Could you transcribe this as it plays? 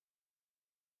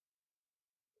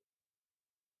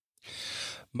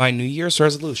My New Year's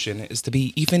resolution is to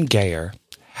be even gayer.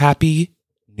 Happy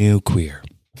New Queer.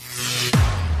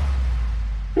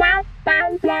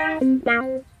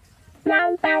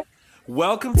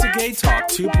 Welcome to GayTalk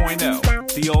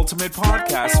 2.0, the ultimate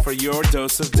podcast for your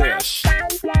dose of dish.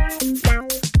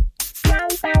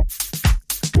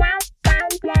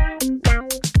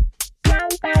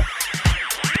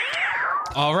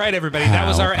 All right, everybody, that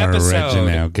was our episode.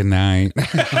 Original. Good night.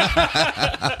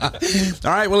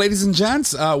 All right, well, ladies and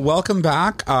gents, welcome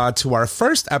back to our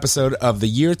first episode of the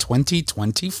year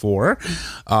 2024.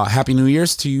 Happy New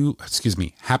Year's to you. Excuse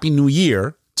me. Happy New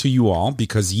Year to you all,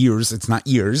 because years, it's not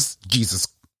years. Jesus,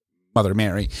 Mother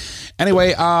Mary.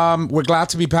 Anyway, we're glad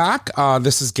to be back.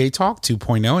 This is GayTalk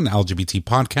 2.0, an LGBT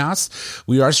podcast.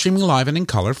 We are streaming live and in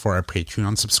color for our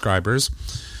Patreon subscribers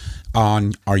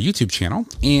on our YouTube channel,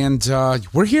 and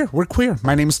we're here. We're queer.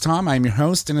 My name is Tom. I'm your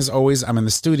host, and as always, I'm in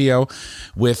the studio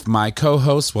with my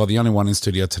co-host, well, the only one in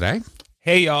studio today.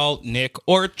 Hey, y'all, Nick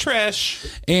or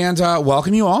Trish. And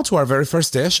welcome you all to our very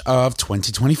first dish of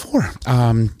 2024.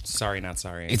 Sorry, not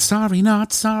sorry. It's sorry,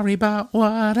 not sorry about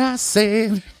what I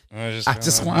said. I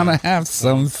just want to have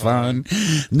some fun.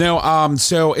 No,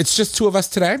 so it's just two of us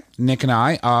today, Nick and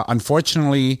I.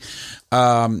 Unfortunately,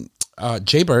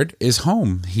 Jaybird is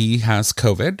home. He has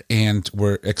COVID, and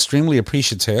we're extremely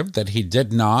appreciative that he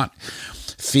did not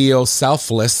feel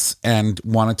selfless and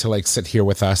wanted to like sit here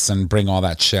with us and bring all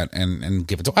that shit and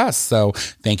give it to us. So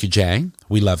thank you, Jay.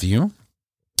 We love you,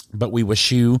 but we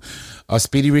wish you a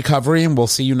speedy recovery, and we'll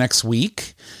see you next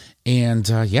week. And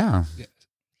yeah.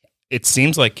 It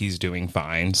seems like he's doing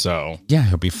fine, so... Yeah,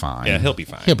 he'll be fine. Yeah, he'll be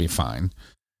fine. He'll be fine.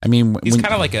 I mean... He's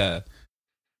kind of like a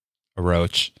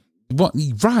roach. Well,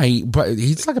 right, but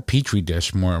he's like a petri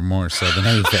dish more so than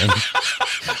anything.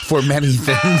 For many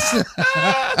things.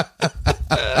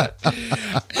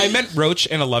 I meant roach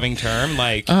in a loving term.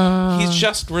 Like, he's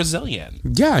just resilient.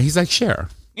 Yeah, he's like Cher.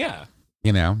 Yeah.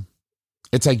 You know?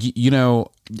 It's like, you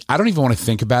know, I don't even want to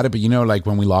think about it, but you know, like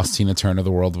when we lost Tina Turner, the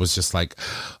world was just like,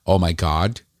 oh my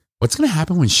God. What's going to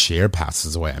happen when Cher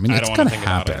passes away? I mean, it's going to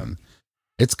happen.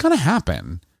 It's going to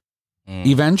happen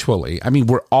eventually. I mean,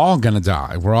 we're all going to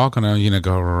die. We're all going to, you know,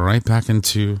 go right back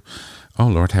into, oh,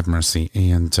 Lord have mercy.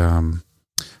 And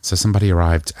so somebody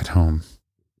arrived at home.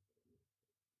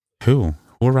 Who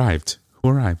arrived?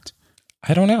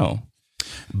 I don't know.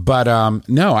 But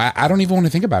no, I don't even want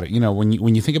to think about it. You know,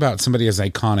 when you think about somebody as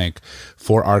iconic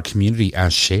for our community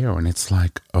as Cher, and it's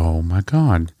like, oh my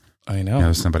God. I know. You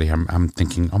know, somebody I'm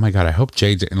thinking, oh my God, I hope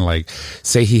Jay didn't like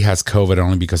say he has COVID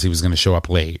only because he was going to show up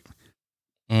late.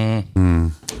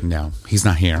 No, he's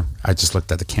not here. I just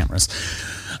looked at the cameras.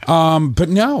 But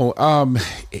no,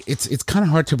 it's kind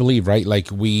of hard to believe, right? Like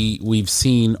we've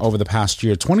seen over the past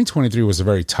year, 2023 was a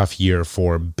very tough year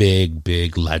for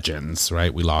big legends,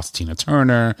 right? We lost Tina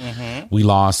Turner. Mm-hmm. We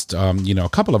lost, you know, a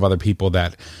couple of other people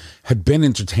that had been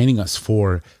entertaining us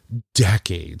for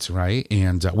decades, right?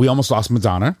 And we almost lost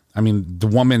Madonna. I mean, the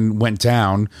woman went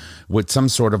down with some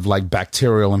sort of like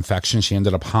bacterial infection. She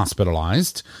ended up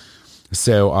hospitalized.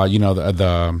 So, you know,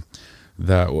 the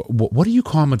what do you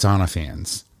call Madonna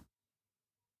fans?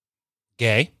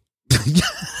 Gay.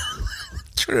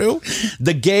 True.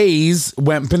 The gays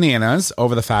went bananas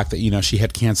over the fact that, you know, she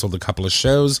had canceled a couple of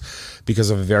shows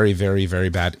because of a very, very, very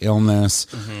bad illness.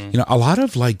 Mm-hmm. You know, a lot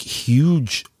of like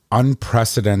huge,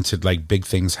 unprecedented, like big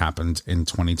things happened in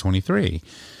 2023.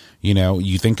 You know,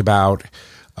 you think about...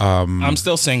 I'm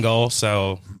still single,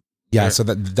 so... Yeah, so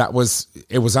that was...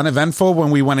 It was uneventful when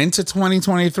we went into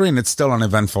 2023, and it's still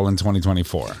uneventful in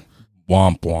 2024.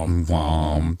 Womp, womp,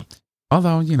 womp.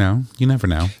 Although, you know, you never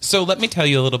know. So let me tell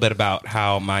you a little bit about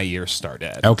how my year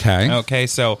started. Okay,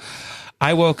 so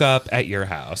I woke up at your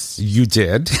house. You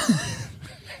did.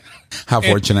 How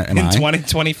fortunate am I? In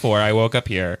 2024, I woke up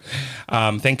here.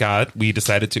 Thank God we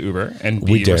decided to Uber and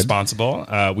be responsible.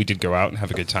 We did go out and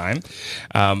have a good time.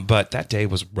 But that day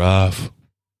was rough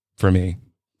for me.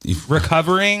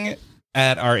 Recovering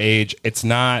at our age, it's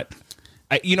not...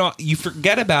 you know, you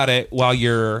forget about it while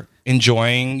you're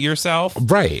enjoying yourself.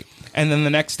 Right. And then the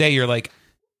next day, you're like...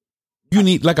 You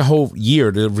need like a whole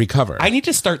year to recover. I need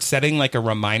to start setting like a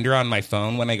reminder on my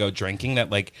phone when I go drinking that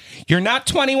like, you're not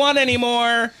 21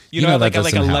 anymore. You know like a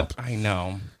lip. I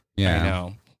know. Yeah. I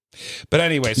know. But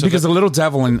anyway. So because the little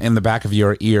devil in the back of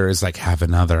your ear is like, have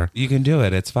another. You can do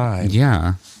it. It's fine.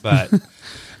 Yeah. But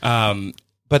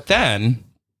then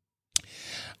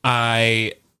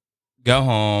I go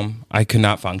home. I could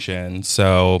not function.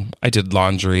 So I did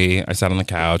laundry. I sat on the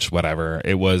couch, whatever.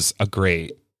 It was a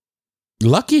great.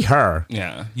 Lucky her.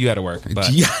 Yeah, you had to work, but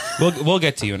yeah. we'll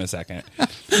get to you in a second.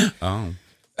 Oh.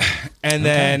 And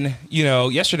then, you know,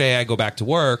 yesterday I go back to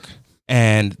work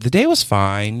And the day was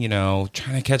fine,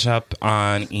 trying to catch up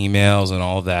on emails and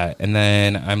all of that. And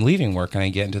then I'm leaving work and I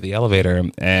get into the elevator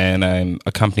and I'm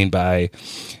accompanied by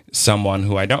someone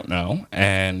who I don't know.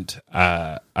 And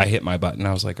I hit my button.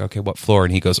 I was like, okay, what floor?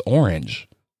 And he goes, orange.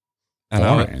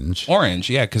 And orange,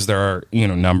 yeah, because there are,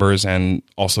 numbers and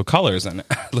also colors. And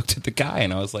I looked at the guy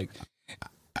and I was like,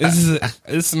 this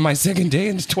is my second day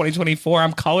in 2024.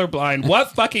 I'm colorblind.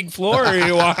 What fucking floor are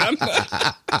you on?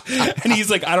 And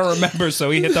he's like, I don't remember. So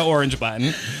he hit the orange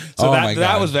button. So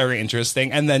that was very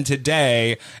interesting. And then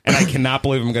today, and I cannot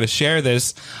believe I'm going to share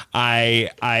this, I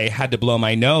had to blow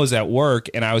my nose at work,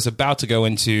 and I was about to go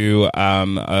into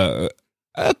a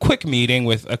quick meeting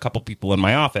with a couple people in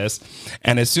my office.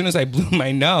 And as soon as I blew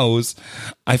my nose,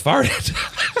 I farted.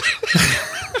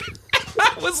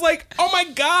 I was like, oh my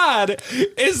God,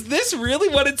 is this really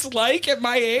what it's like at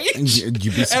my age?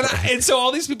 And so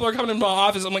all these people are coming into my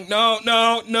office. I'm like, no,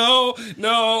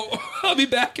 I'll be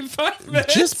back in 5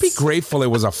 minutes. Just be grateful it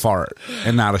was a fart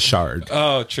and not a shard.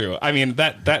 Oh, true. I mean,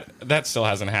 that still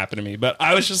hasn't happened to me. But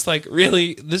I was just like,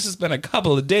 really, this has been a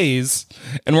couple of days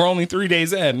and we're only 3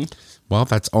 days in. Well,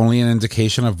 that's only an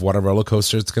indication of what a roller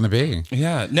coaster it's going to be.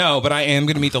 Yeah, no, but I am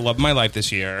going to meet the love of my life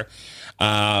this year.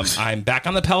 I'm back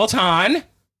on the Peloton.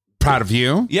 Proud of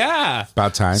you. Yeah.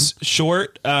 About time.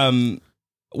 Short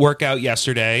workout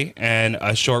yesterday and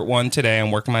a short one today. I'm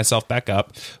working myself back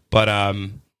up. But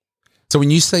so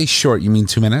when you say short, you mean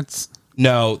 2 minutes?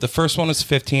 No, the first one was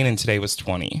 15 and today was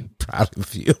 20. Proud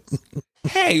of you.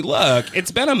 Hey, look,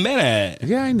 it's been a minute.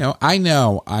 Yeah, I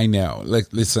know. Like,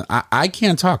 listen, I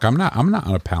can't talk. I'm not on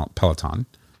a Peloton.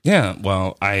 Yeah,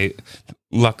 well, I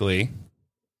luckily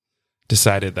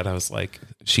decided that I was like,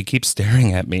 she keeps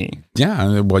staring at me.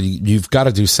 Yeah, well, you've got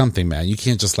to do something, man. You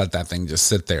can't just let that thing just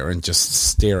sit there and just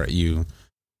stare at you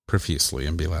profusely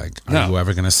and be like, are you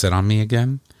ever going to sit on me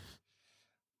again?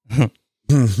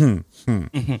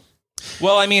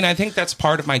 Well, I mean, I think that's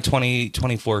part of my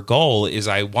 2024 goal is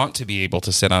I want to be able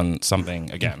to sit on something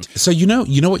again. So you know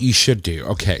what you should do?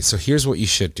 Okay, so here's what you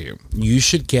should do. You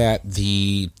should get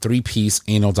the 3-piece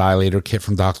anal dilator kit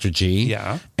from Dr. G.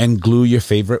 Yeah. And glue your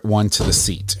favorite one to the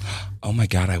seat. Oh my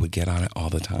God, I would get on it all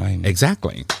the time.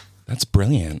 Exactly. That's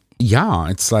brilliant.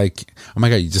 Yeah, it's like, oh my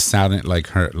God, you just sounded like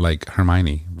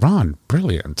Hermione. Ron,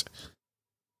 brilliant.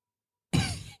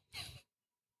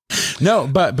 No,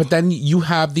 but then you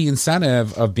have the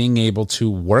incentive of being able to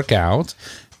work out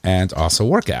and also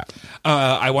work out.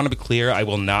 I want to be clear. I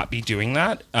will not be doing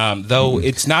that, though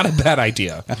it's not a bad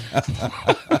idea.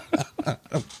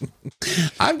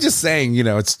 I'm just saying,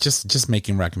 it's just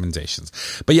making recommendations.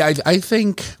 But yeah, I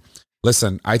think,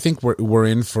 listen, I think we're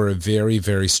in for a very,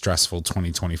 very stressful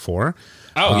 2024.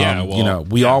 Oh, yeah. Well,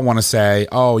 we all want to say,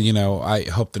 I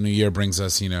hope the new year brings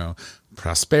us,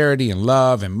 prosperity and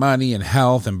love and money and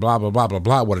health and blah, blah, blah, blah,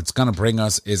 blah. What it's going to bring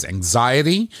us is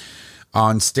anxiety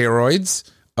on steroids,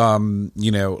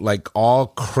 like all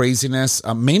craziness,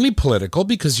 mainly political,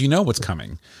 because what's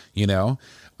coming,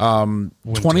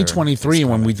 2023,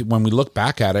 when we look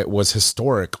back at it, was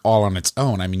historic all on its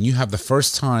own. I mean, you have the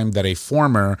first time that a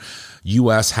former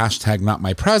U.S.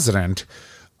 #NotMyPresident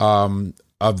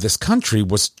of this country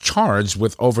was charged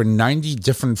with over 90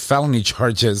 different felony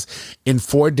charges in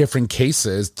 4 different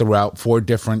cases throughout 4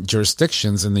 different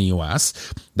jurisdictions in the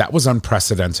U.S. That was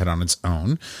unprecedented on its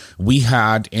own. We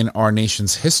had in our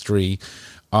nation's history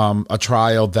a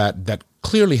trial that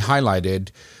clearly highlighted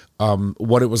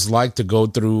what it was like to go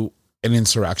through an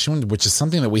insurrection, which is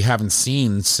something that we haven't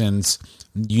seen since,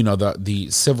 the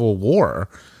Civil War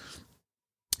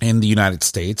in the United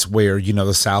States, where,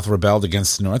 the South rebelled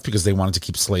against the North because they wanted to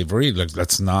keep slavery. Like,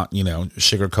 let's not,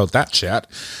 sugarcoat that shit.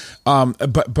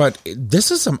 But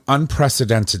this is some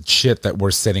unprecedented shit that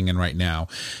we're sitting in right now.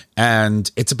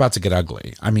 And it's about to get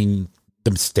ugly. I mean,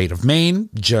 the state of Maine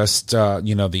just,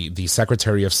 the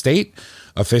Secretary of State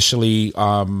officially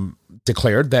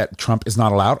declared that Trump is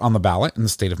not allowed on the ballot in the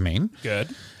state of Maine. Good.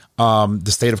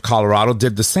 The state of Colorado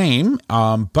did the same.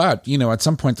 But, at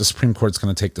some point, the Supreme Court's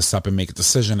going to take this up and make a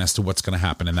decision as to what's going to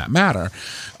happen in that matter.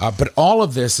 But all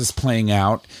of this is playing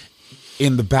out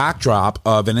in the backdrop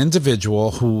of an individual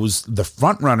who's the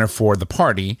front runner for the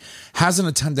party, hasn't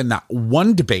attended not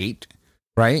one debate,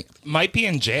 right? Might be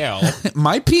in jail.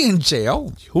 Might be in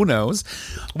jail. Who knows?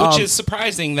 Which is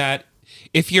surprising that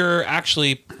if you're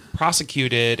actually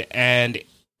prosecuted and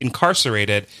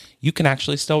incarcerated, you can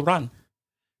actually still run.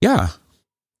 Yeah.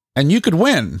 And you could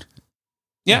win.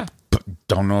 Yeah. But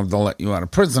Don't know if they'll let you out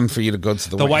of prison for you to go to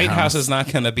the White House is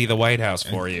not going to be the White House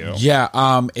for you. Yeah,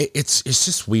 it's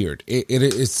just weird.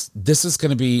 This is going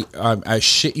to be, I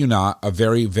shit you not, a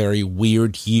very, very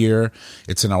weird year.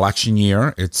 It's an election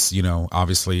year. It's,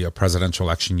 obviously a presidential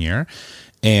election year.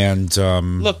 And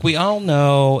look, we all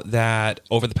know that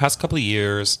over the past couple of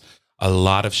years, a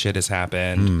lot of shit has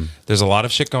happened. There's a lot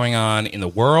of shit going on in the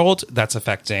world that's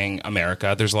affecting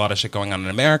America. There's a lot of shit going on in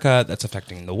America that's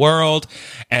affecting the world.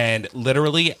 And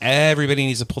literally everybody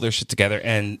needs to pull their shit together.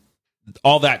 And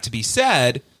all that to be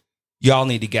said, y'all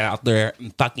need to get out there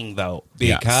and fucking vote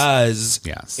because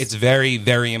it's very,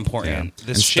 very important. Yeah.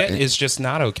 This shit is just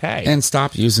not okay. And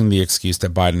stop using the excuse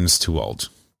that Biden is too old.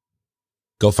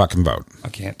 Go fucking vote. I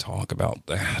can't talk about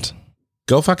that.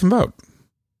 Go fucking vote.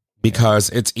 Because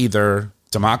it's either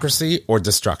democracy or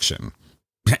destruction.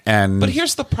 But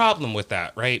here's the problem with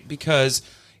that, right? Because,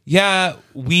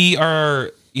 we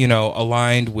are,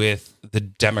 aligned with the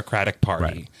Democratic Party.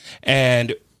 Right.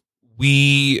 And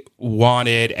we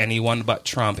wanted anyone but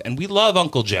Trump. And we love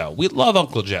Uncle Joe.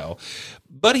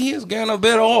 But he is getting a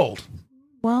bit old.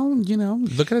 Well,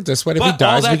 look at it this way. If he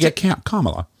dies, we get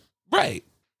Kamala. Right.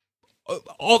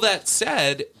 All that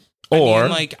said...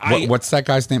 what's that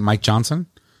guy's name? Mike Johnson?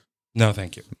 No,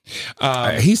 thank you.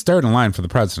 He's third in line for the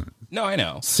president. No, I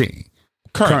know. See,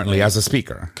 currently as a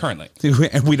speaker. Currently.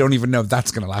 And we don't even know if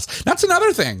that's going to last. That's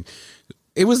another thing.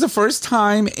 It was the first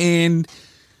time in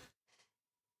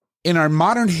our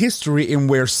modern history in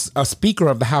where a speaker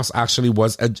of the House actually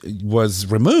was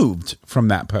removed from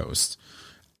that post.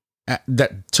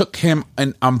 That took him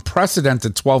an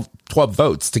unprecedented 12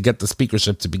 votes to get the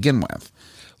speakership to begin with.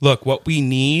 Look, what we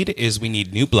need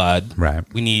new blood. Right.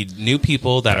 We need new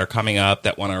people that are coming up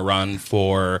that want to run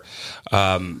for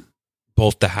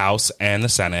both the House and the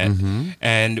Senate. Mm-hmm.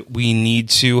 And we need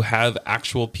to have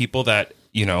actual people that,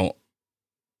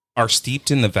 are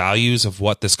steeped in the values of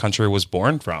what this country was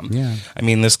born from. Yeah. I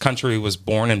mean, this country was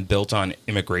born and built on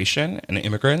immigration and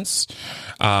immigrants.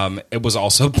 It was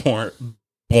also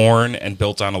born and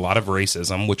built on a lot of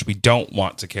racism, which we don't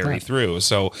want to carry through.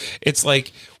 So it's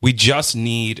like we just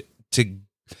need to.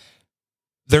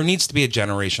 There needs to be a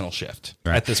generational shift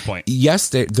at this point. Yes,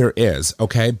 there is.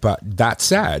 Okay, but that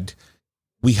said,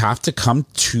 we have to come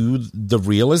to the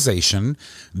realization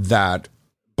that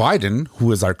Biden,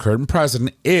 who is our current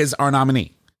president, is our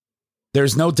nominee.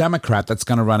 There's no Democrat that's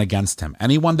going to run against him.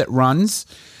 Anyone that runs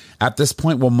at this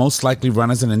point will most likely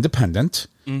run as an independent.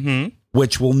 Mm-hmm.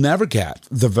 Which will never get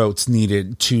the votes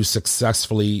needed to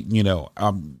successfully,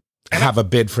 have a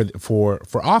bid for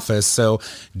office. So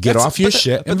get off your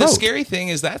shit and vote. But the scary thing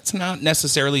is that's not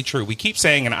necessarily true. We keep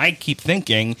saying, and I keep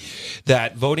thinking,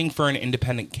 that voting for an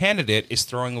independent candidate is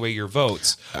throwing away your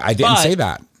votes. I didn't say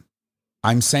that.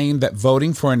 I'm saying that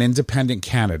voting for an independent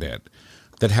candidate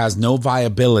that has no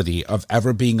viability of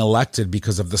ever being elected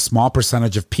because of the small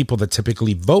percentage of people that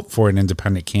typically vote for an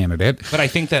independent candidate. But I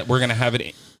think that we're going to have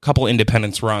a couple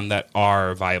independents run that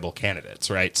are viable candidates,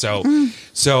 right? So,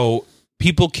 so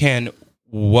people can,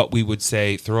 what we would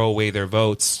say, throw away their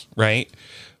votes, right?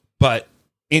 But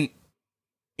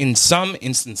in some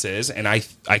instances, and I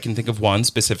can think of one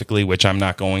specifically, which I'm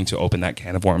not going to open that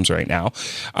can of worms right now,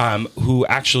 who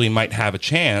actually might have a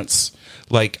chance.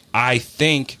 Like, I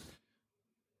think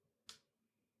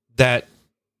that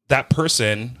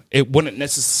person, it wouldn't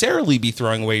necessarily be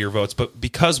throwing away your votes, but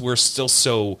because we're still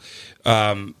so,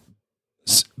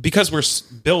 because we're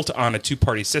built on a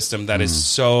two-party system that is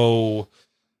so,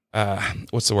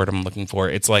 what's the word I'm looking for?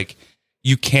 It's like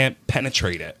you can't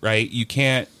penetrate it, right? You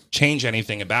can't change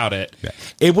anything about it. Yeah.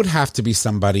 It would have to be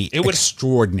somebody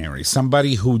extraordinary,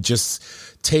 somebody who just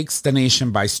takes the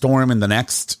nation by storm in the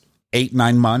next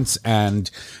 8-9 months and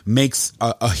makes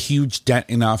a huge dent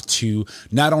enough to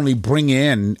not only bring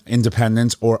in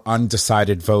independents or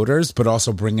undecided voters, but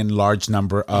also bring in large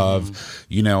number of,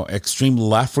 extreme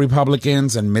left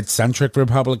Republicans and mid-centric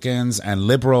Republicans and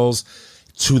liberals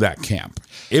to that camp.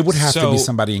 It would have to be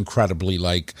somebody incredibly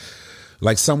like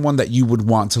someone that you would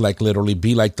want to literally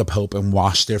be like the Pope and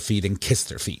wash their feet and kiss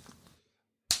their feet.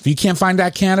 If you can't find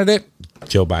that candidate,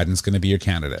 Joe Biden's going to be your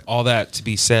candidate. All that to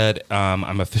be said,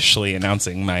 I'm officially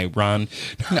announcing my run.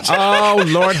 Oh,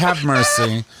 Lord have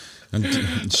mercy.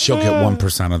 She'll get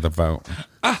 1% of the vote.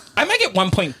 I might get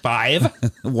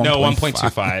 1.5. No,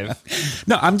 1.25.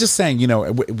 No, I'm just saying,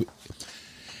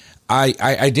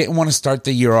 I didn't want to start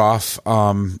the year off,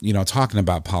 talking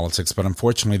about politics, but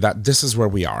unfortunately this is where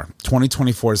we are.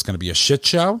 2024 is going to be a shit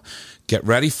show. Get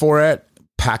ready for it.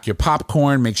 Pack your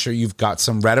popcorn. Make sure you've got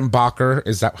some Redenbacher.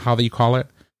 Is that how you call it?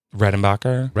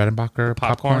 Redenbacher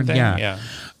popcorn thing. Yeah.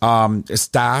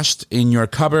 Stashed in your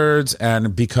cupboards,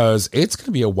 and because it's going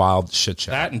to be a wild shit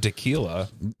show. That and tequila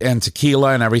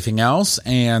And everything else,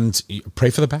 and pray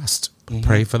for the best.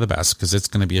 Pray for the best, because it's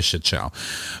going to be a shit show.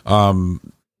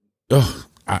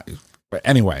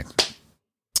 Anyway,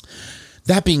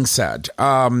 that being said,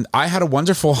 I had a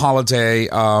wonderful holiday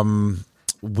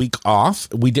week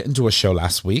off. We didn't do a show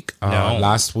last week. No.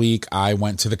 Last week, I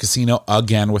went to the casino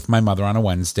again with my mother on a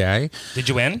Wednesday. Did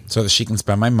you win? So that she can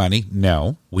spend my money.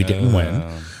 No, we didn't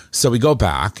win. So we go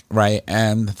back, right?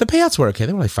 And the payouts were okay.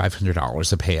 They were like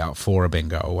 $500 a payout for a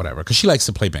bingo or whatever, because she likes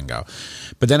to play bingo.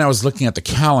 But then I was looking at the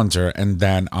calendar, and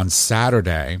then on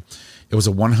Saturday, it was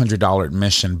a $100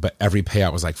 admission, but every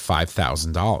payout was like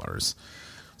 $5,000.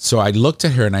 So I looked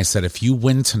at her and I said, if you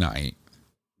win tonight,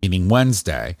 meaning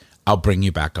Wednesday, I'll bring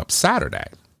you back up Saturday,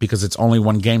 because it's only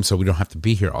one game, so we don't have to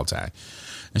be here all day.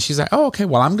 And she's like, oh, okay,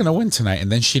 well, I'm going to win tonight.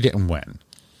 And then she didn't win.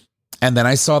 And then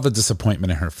I saw the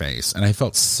disappointment in her face, and I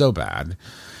felt so bad.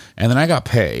 And then I got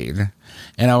paid,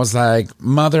 and I was like,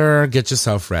 Mother, get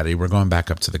yourself ready. We're going back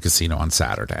up to the casino on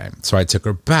Saturday. So I took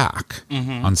her back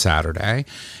on Saturday,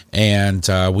 and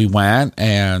we went,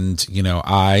 and,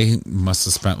 I must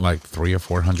have spent like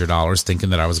 $300 or $400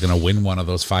 thinking that I was going to win one of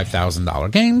those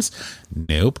 $5,000 games.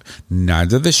 Nope,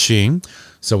 neither did she.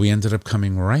 So we ended up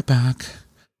coming right back,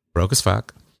 broke as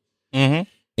fuck.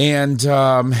 And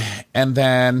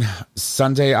then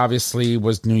Sunday obviously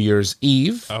was New Year's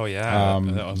Eve. Oh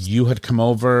yeah. You had come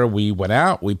over, we went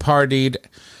out, we partied.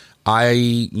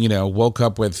 I, woke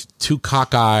up with two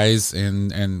cocked eyes and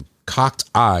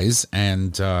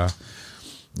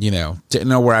didn't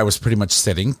know where I was pretty much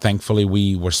sitting. Thankfully,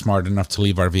 we were smart enough to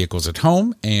leave our vehicles at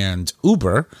home and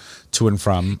Uber to and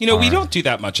from. We don't do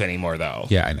that much anymore, though.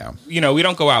 Yeah, I know. We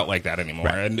don't go out like that anymore.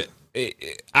 Right. And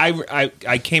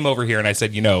I came over here and I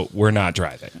said, we're not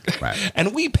driving. Right.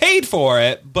 And we paid for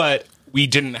it, but we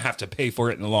didn't have to pay for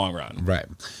it in the long run. Right.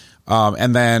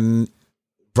 And then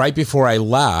right before I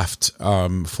left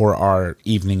for our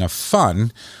evening of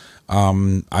fun,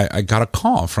 I got a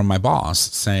call from my boss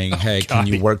saying, hey, can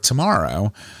you work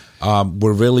tomorrow?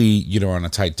 We're really, on a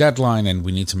tight deadline, and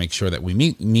we need to make sure that we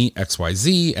meet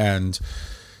XYZ. And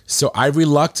so I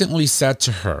reluctantly said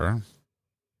to her,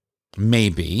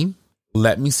 maybe.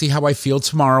 Let me see how I feel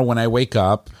tomorrow when I wake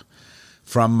up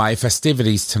from my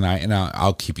festivities tonight, and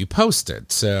I'll keep you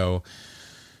posted. So,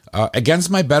 against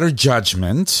my better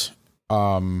judgment,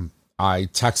 I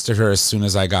texted her as soon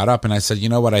as I got up, and I said, you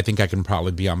know what, I think I can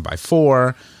probably be on by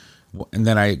 4. And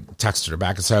then I texted her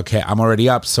back and said, okay, I'm already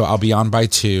up, so I'll be on by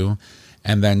 2.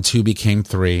 And then 2 became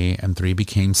 3, and 3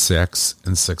 became 6,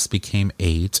 and 6 became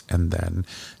 8, and then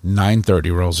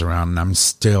 9:30 rolls around, and I'm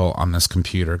still on this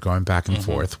computer going back and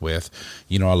forth with,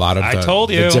 a lot of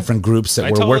the different groups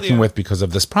that we're working with because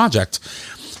of this project.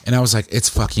 And I was like, it's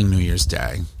fucking New Year's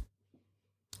Day.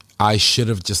 I should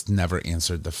have just never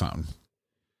answered the phone.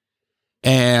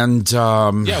 And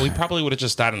we probably would have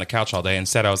just died on the couch all day.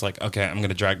 Instead, I was like, okay, I'm going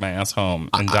to drag my ass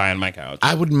home and die on my couch.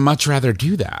 I would much rather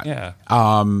do that. Yeah.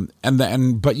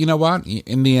 But you know what?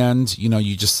 In the end,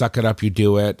 you just suck it up. You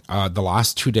do it. The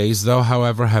last 2 days, though,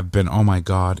 however, have been, oh my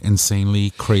God,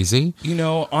 insanely crazy.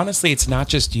 Honestly, it's not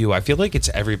just you. I feel like it's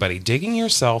everybody digging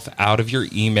yourself out of your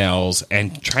emails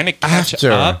and trying to catch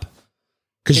up.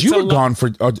 Because you were gone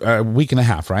for a week and a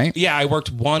half, right? Yeah, I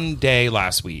worked one day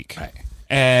last week. Right.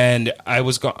 And I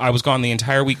was gone the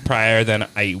entire week prior. Then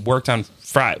I worked on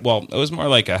Friday. Well, it was more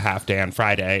like a half day on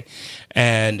Friday.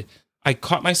 And I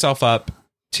caught myself up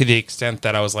to the extent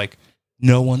that I was like,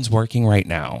 no one's working right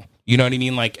now. You know what I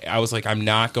mean? Like, I was like, I'm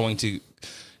not going to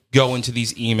go into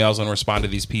these emails and respond to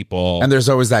these people. And there's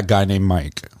always that guy named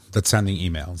Mike that's sending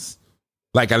emails.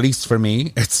 Like, at least for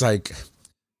me, it's like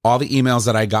all the emails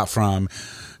that I got from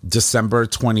December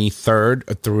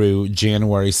 23rd through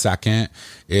January 2nd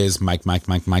is Mike,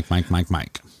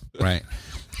 right?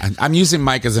 And I'm using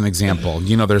Mike as an example.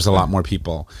 There's a lot more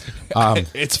people.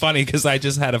 It's funny because I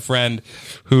just had a friend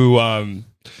who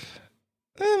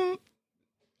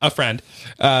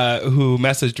who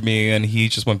messaged me, and he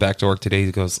just went back to work today.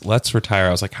 He goes, let's retire.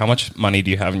 I was like, how much money do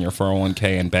you have in your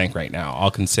 401k and bank right now? I'll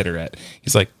consider it.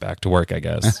 He's like, back to work, I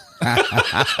guess.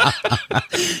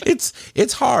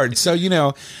 It's hard. So,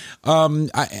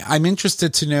 I'm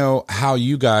interested to know how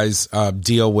you guys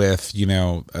deal with,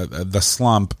 the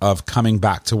slump of coming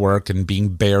back to work and being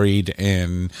buried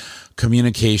in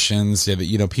communications.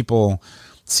 People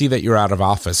see that you're out of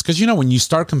office. Because, when you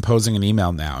start composing an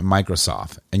email now in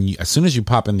Microsoft, and as soon as you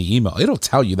pop in the email, it'll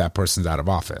tell you that person's out of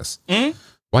office.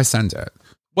 Why send it?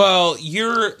 Well,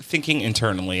 you're thinking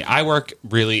internally. I work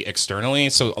really externally,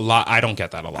 so I don't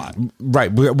get that a lot. Right.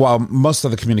 Well, most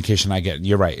of the communication I get,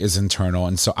 you're right, is internal.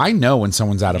 And so I know when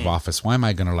someone's out of office, why am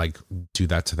I going to like do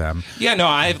that to them? Yeah, no,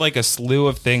 I have like a slew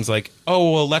of things like,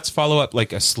 oh, well, let's follow up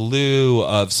like a slew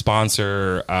of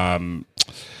sponsor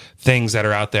things that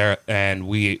are out there. And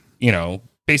we,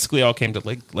 basically all came to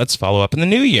like, let's follow up in the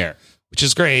new year, which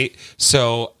is great.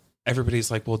 So everybody's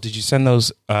like, well, did you send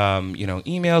those,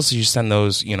 emails? Did you send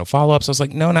those, follow-ups? I was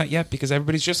like, no, not yet, because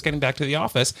everybody's just getting back to the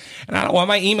office, and I don't want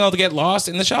my email to get lost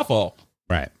in the shuffle.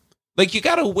 Right. Like, you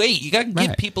got to wait. You got to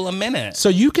give people a minute. So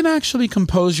you can actually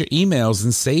compose your emails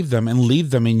and save them and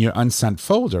leave them in your unsent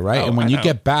folder, right? And when you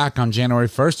get back on January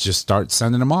 1st, just start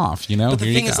sending them off, But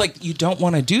the thing is, like, you don't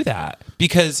want to do that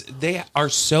because they are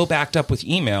so backed up with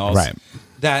emails. Right.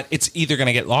 That it's either going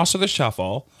to get lost in the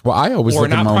shuffle, well, I always or look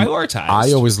not at prioritized.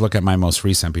 I always look at my most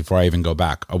recent before I even go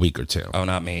back a week or two. Oh,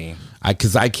 not me.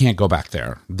 Because I can't go back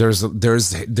there. There's your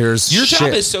shit.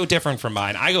 job is so different from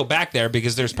mine. I go back there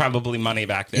because there's probably money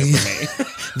back there for me.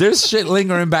 There's shit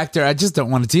lingering back there I just don't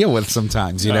want to deal with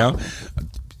sometimes, you know?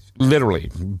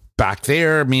 Literally. Back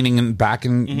there, meaning back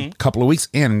in a couple of weeks,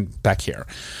 and back here.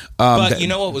 But you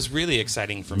know what was really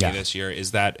exciting for me this year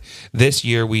is that this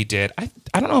year we did, I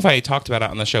don't know if I talked about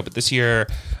it on the show, but this year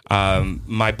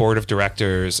my board of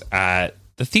directors at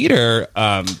the theater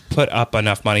put up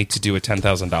enough money to do a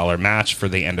 $10,000 match for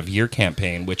the end of year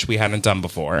campaign, which we hadn't done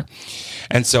before.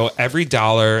 And so every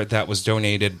dollar that was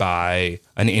donated by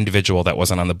an individual that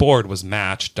wasn't on the board was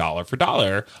matched dollar for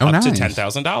dollar up to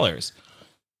 $10,000.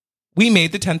 We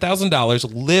made the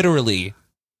 $10,000 literally,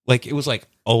 like it was like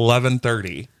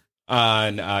 11:30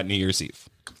 on New Year's Eve.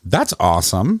 That's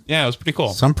awesome. Yeah, it was pretty cool.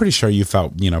 So I'm pretty sure you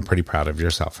felt, pretty proud of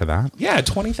yourself for that. Yeah,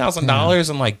 $20,000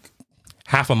 in like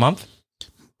half a month.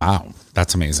 Wow,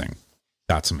 that's amazing.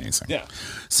 That's amazing. Yeah.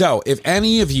 So if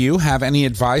any of you have any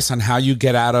advice on how you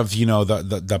get out of,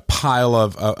 the pile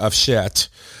of shit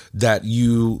that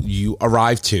you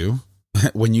arrive to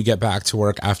when you get back to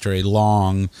work after a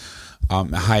long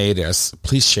hiatus,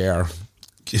 please share.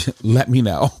 Let me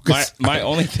know. My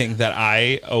only thing that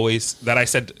I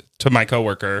said to my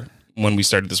coworker when we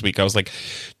started this week, I was like,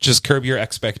 just curb your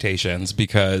expectations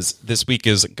because this week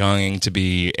is going to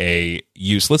be a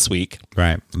useless week.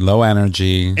 Right. Low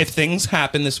energy. If things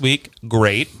happen this week,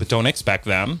 great, but don't expect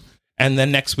them. And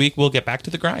then next week we'll get back to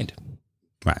the grind.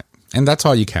 Right. And that's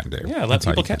all you can do. Yeah, let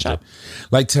people catch up.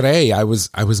 Like today, I was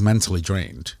mentally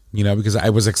drained, because I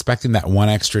was expecting that one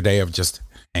extra day of just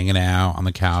hanging out on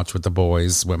the couch with the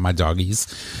boys, with my doggies.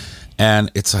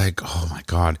 And it's like, oh my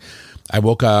God. I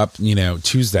woke up,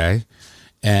 Tuesday,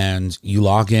 and you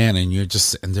log in and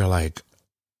and they're like,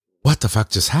 what the fuck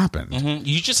just happened? Mm-hmm.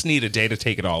 You just need a day to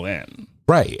take it all in.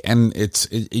 Right. And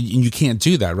you can't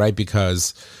do that, right?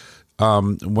 Because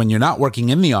when you're not working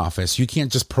in the office, you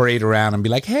can't just parade around and be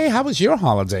like, hey, how was your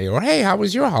holiday? Or, hey, how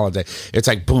was your holiday? It's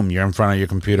like, boom, you're in front of your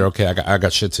computer. Okay, I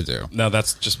got shit to do. No,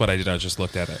 that's just what I did. I just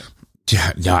looked at it.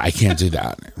 Yeah, no, I can't do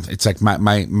that. It's like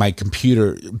my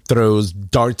computer throws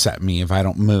darts at me if I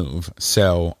don't move.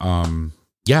 So,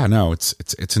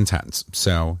 it's intense.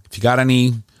 So if you got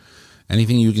anything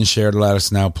you can share to let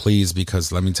us know, please,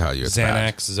 because let me tell you, it's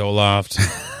Xanax, bad.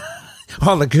 Zoloft,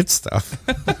 all the good stuff.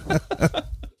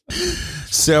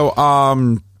 So,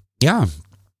 yeah.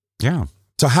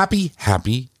 So happy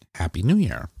New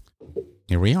Year.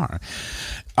 Here we are.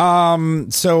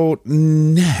 So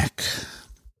Nick,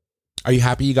 are you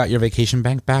happy you got your vacation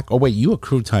bank back? Oh wait, you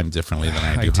accrue time differently than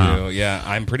I do. I do. Yeah,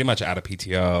 I'm pretty much out of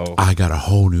PTO. I got a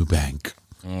whole new bank.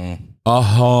 A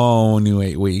whole new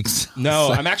 8 weeks.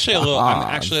 No, I'm actually a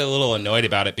little annoyed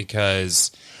about it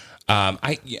because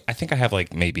I think I have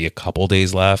like maybe a couple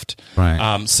days left.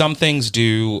 Right. Some things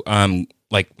do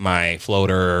like my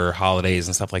floater holidays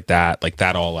and stuff like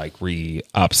that all like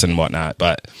re-ups and whatnot.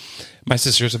 But my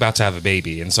sister's about to have a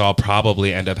baby, and so I'll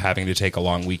probably end up having to take a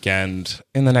long weekend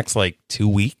in the next like 2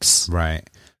 weeks. Right.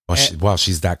 Well,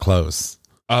 she's that close.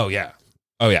 Oh yeah.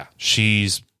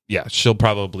 She'll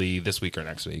probably this week or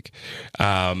next week.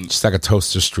 She's like a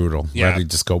toaster strudel, ready to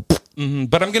just go. Mm-hmm.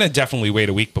 But I'm going to definitely wait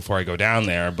a week before I go down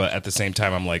there. But at the same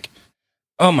time, I'm like,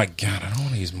 oh my God, I don't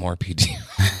want to use more PTO.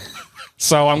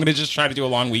 So I'm going to just try to do a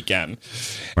long weekend.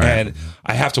 Right. And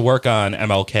I have to work on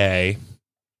MLK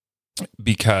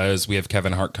because we have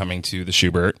Kevin Hart coming to the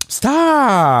Schubert.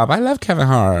 Stop. I love Kevin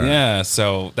Hart. Yeah,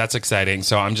 so that's exciting.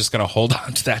 So I'm just going to hold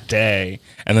on to that day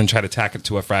and then try to tack it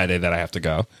to a Friday that I have to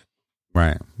go.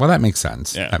 Right. Well, that makes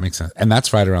sense. Yeah. That makes sense. And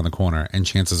that's right around the corner. And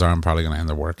chances are I'm probably going to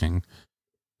end up working.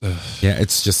 Yeah,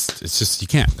 it's just you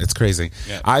can't. It's crazy.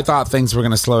 Yeah. I thought things were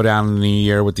going to slow down in the new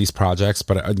year with these projects,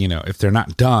 but if they're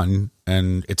not done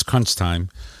and it's crunch time.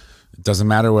 It doesn't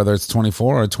matter whether it's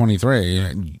 24 or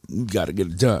 23. You got to get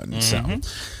it done. So,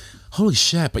 holy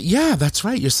shit. But yeah, that's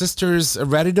right. Your sister's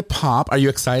ready to pop. Are you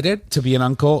excited to be an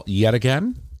uncle yet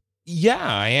again? Yeah,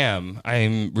 I am.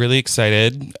 I'm really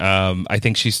excited. I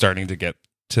think she's starting to get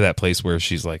to that place where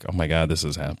she's like, oh my God, this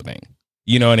is happening.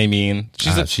 You know what I mean?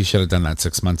 She should have done that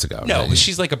 6 months ago. No, right?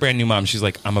 she's like a brand new mom. She's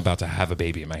like, I'm about to have a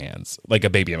baby in my hands, like a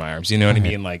baby in my arms. You know what I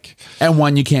mean? Like, and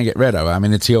one you can't get rid of. I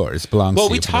mean, it's yours. Belongs to you.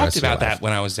 Well, we talked about that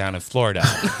when I was down in Florida.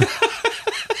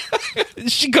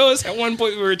 She goes, at one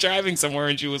point we were driving somewhere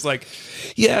and she was like,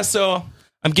 yeah, so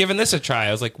I'm giving this a try.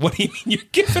 I was like, what do you mean you're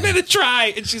giving it a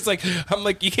try? And she's like, I'm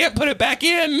like, you can't put it back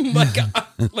in.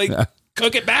 Like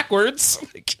cook it backwards.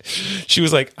 She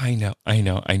was like, I know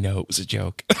it was a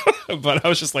joke. But I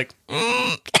was just like,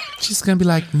 She's gonna be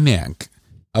like, Nick,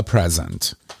 a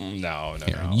present. No.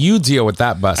 You deal with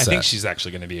that bus. I think she's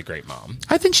actually going to be a great mom.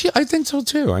 I think so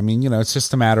too. I mean, it's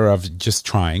just a matter of just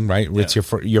trying, right? Yeah. It's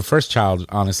your first child.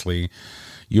 Honestly,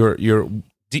 you're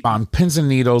on pins and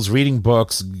needles, reading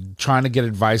books, trying to get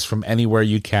advice from anywhere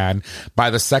you can. By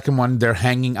the second one, they're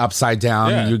hanging upside down.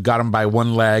 Yeah. You got them by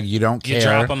one leg. You don't care. You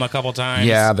drop them a couple times.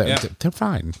 Yeah, they're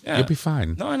fine. Yeah. You'll be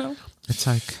fine. No, I know. It's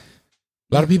like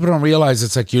a lot of people don't realize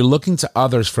it's like you're looking to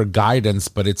others for guidance,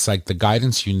 but it's like the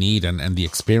guidance you need and the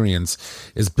experience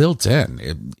is built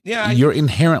in. You're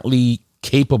inherently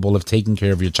capable of taking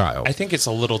care of your child. I think it's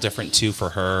a little different too for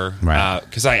her. Right.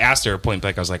 Because I asked her point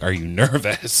blank, I was like, are you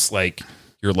nervous? Like,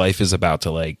 your life is about to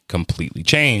like completely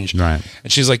change. Right.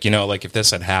 And she's like, like if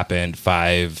this had happened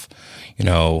 5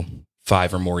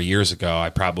 or more years ago, I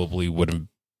probably would have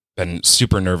been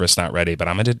super nervous, not ready, but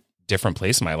I'm at a different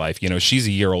place in my life. She's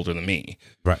a year older than me.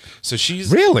 Right. So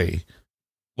she's really,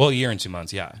 well, a year and 2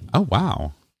 months. Yeah. Oh,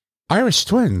 wow. Irish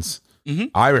twins,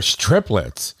 Irish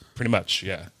triplets. Pretty much.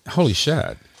 Yeah. Holy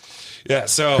shit. Yeah,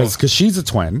 so because she's a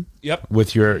twin. Yep.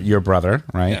 With your brother,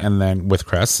 right? Yeah. And then with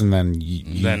Chris, and then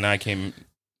then I came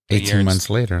 18 months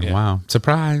later. Yeah. Wow.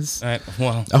 Surprise.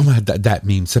 Well. Oh my, that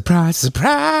means surprise.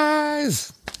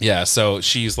 Yeah. So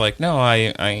she's like, no,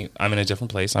 I'm in a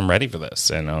different place. I'm ready for this.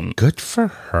 And good for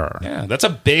her. Yeah. That's a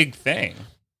big ththing.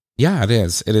 Yeah, it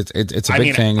is. It's a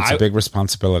big thing. It's a big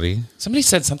responsibility. Somebody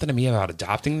said something to me about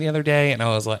adopting the other day, and I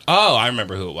was like, oh, I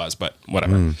remember who it was, but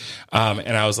whatever.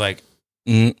 And I was like,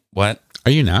 what?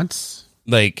 Are you nuts?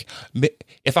 Like,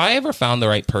 if I ever found the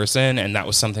right person and that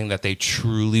was something that they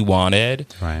truly wanted,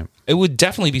 right, it would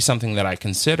definitely be something that I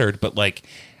considered. But like,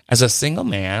 as a single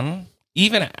man,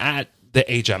 even at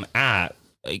the age I'm at,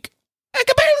 like, I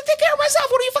can barely take care of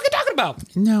myself. What are you fucking talking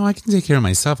about? No, I can take care of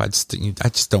myself. I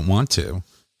just don't want to.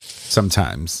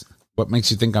 Sometimes. What makes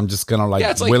you think I'm just gonna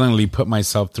willingly put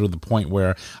myself through the point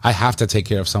where I have to take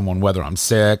care of someone, whether I'm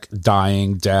sick,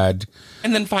 dying, dead,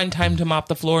 and then find time to mop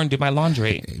the floor and do my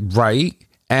laundry, right?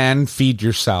 And feed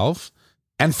yourself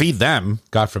and feed them,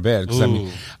 God forbid. Because I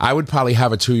mean, I would probably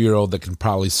have a 2-year-old that can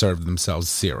probably serve themselves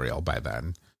cereal by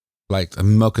then. Like, the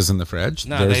milk is in the fridge.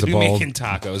 No, they'd be making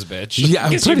tacos, bitch. Yeah,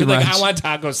 pretty much. Like, I want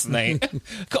tacos tonight.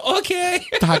 Okay.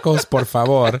 Tacos, por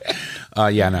favor.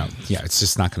 Yeah, it's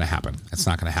just not going to happen. It's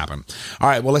not going to happen. All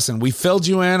right, well, listen, we filled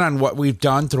you in on what we've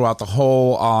done throughout the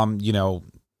whole,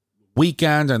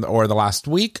 weekend or the last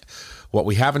week. What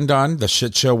we haven't done, the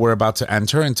shit show we're about to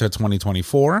enter into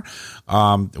 2024.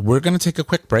 We're going to take a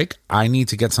quick break. I need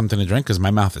to get something to drink because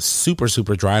my mouth is super,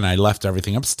 super dry and I left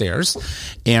everything upstairs.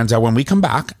 And when we come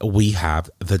back, we have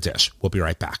the dish. We'll be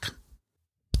right back.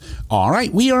 All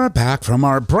right, we are back from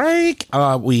our break.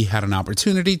 We had an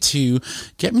opportunity to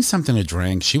get me something to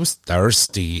drink. She was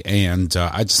thirsty, and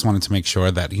I just wanted to make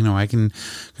sure that, I can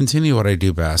continue what I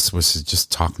do best, which is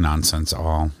just talk nonsense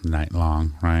all night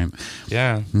long, right?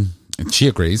 Yeah. And she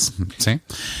agrees. See?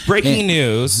 Breaking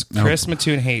news, Chris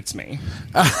Mattoon hates me.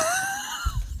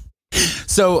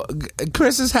 So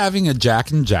Chris is having a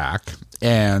Jack and Jack,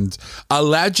 and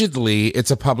allegedly it's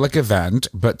a public event,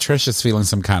 but Trish is feeling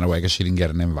some kind of way because she didn't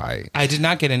get an invite. I did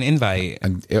not get an invite.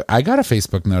 And I got a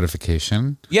Facebook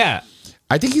notification. Yeah.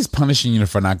 I think he's punishing you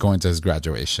for not going to his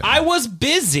graduation. I was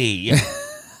busy.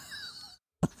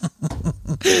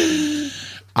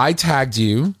 I tagged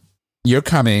you. You're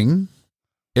coming.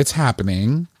 It's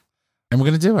happening. And we're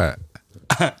going to do it.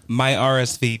 My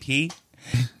RSVP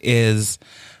is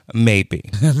maybe.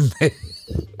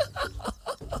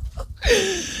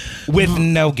 With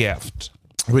no gift.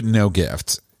 With no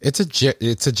gift. It's a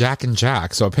Jack and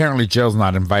Jack. So apparently Jill's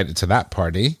not invited to that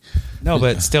party. No,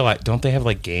 but still, don't they have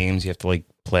like games you have to like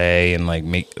play and like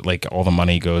make like all the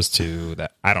money goes to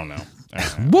that? I don't know.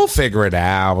 We'll figure it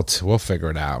out.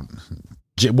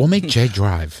 We'll make Jay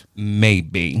drive.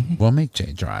 Maybe. We'll make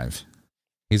Jay drive.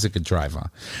 He's a good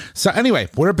driver. So anyway,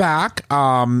 we're back.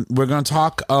 We're going to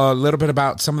talk a little bit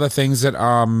about some of the things that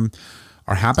are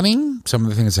happening. Some of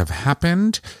the things that have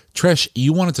happened. Trish,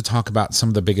 you wanted to talk about some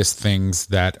of the biggest things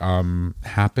that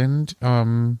happened.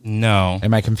 No.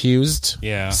 Am I confused?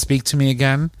 Yeah. Speak to me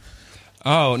again.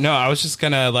 Oh, no, I was just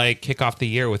going to kick off the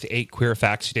year with 8 queer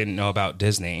facts you didn't know about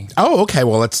Disney. Oh, okay.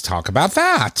 Well, let's talk about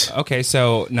that. Okay,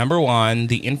 so number 1,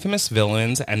 the infamous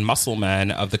villains and muscle men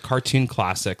of the cartoon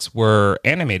classics were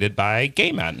animated by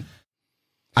gay men.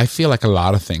 I feel like a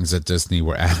lot of things at Disney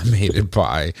were animated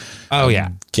by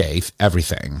gay,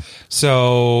 everything.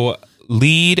 So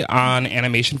lead on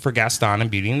animation for Gaston in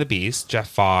Beauty and the Beast,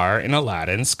 Jafar in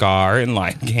Aladdin, Scar in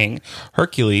Lion King,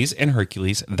 Hercules in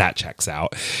Hercules, that checks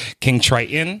out. King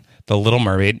Triton, The Little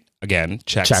Mermaid, again,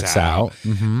 checks out.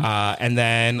 Mm-hmm. And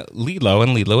then Lilo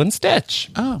and Stitch.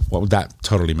 Oh, well, that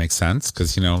totally makes sense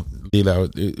because, Lilo,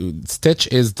 Stitch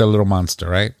is the little monster,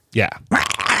 right? Yeah.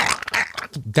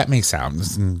 That makes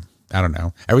sense. I don't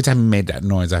know. Every time he made that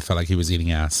noise, I felt like he was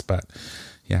eating ass, but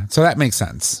yeah. So that makes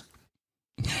sense.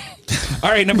 All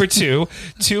right, number 2.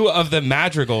 2 of the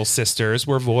Madrigal sisters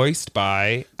were voiced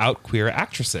by out queer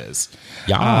actresses.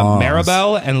 Yes.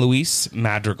 Maribel and Luis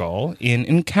Madrigal in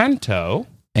Encanto.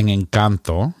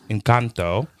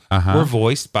 Encanto were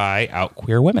voiced by out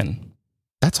queer women.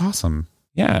 That's awesome.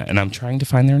 Yeah, and I'm trying to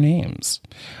find their names.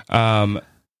 Can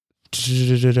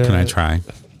I try?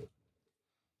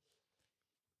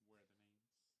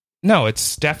 No, it's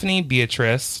Stephanie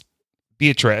Beatrice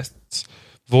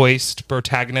voiced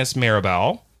protagonist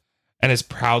Maribel and is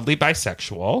proudly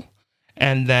bisexual.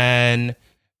 And then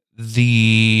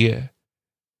the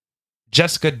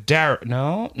Jessica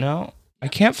No, I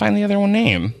can't find the other one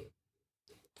name.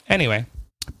 Anyway.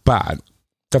 But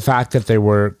the fact that they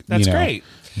were, great.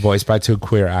 Voiced by 2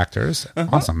 queer actors.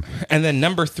 Awesome. And then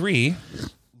number 3,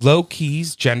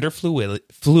 Loki's gender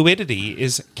fluidity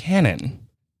is canon.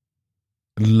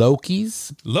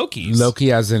 Loki's?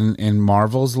 Loki as in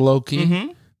Marvel's Loki?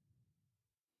 Mm-hmm.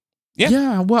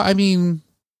 Yeah, well, I mean,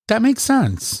 that makes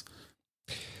sense.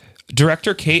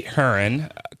 Director Kate Herron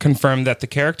confirmed that the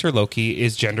character Loki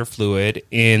is gender fluid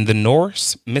in the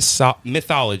Norse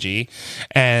mythology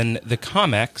and the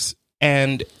comics,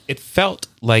 and it felt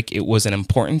like it was an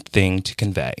important thing to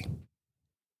convey.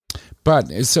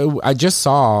 But so I just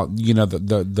saw,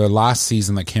 the last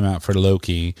season that came out for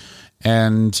Loki,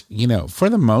 and, for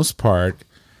the most part,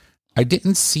 I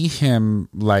didn't see him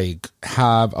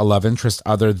have a love interest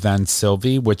other than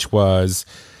Sylvie, which was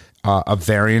a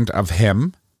variant of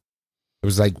him. It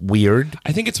was weird.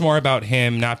 I think it's more about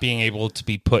him not being able to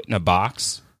be put in a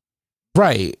box.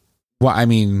 Right. Well, I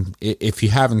mean, if you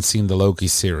haven't seen the Loki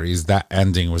series, that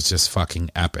ending was just fucking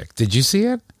epic. Did you see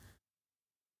it?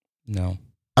 No.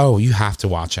 Oh, you have to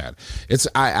watch it. It's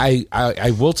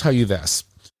I will tell you this.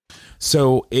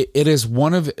 So it is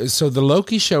the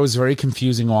Loki show is very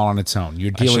confusing all on its own.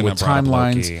 You're dealing with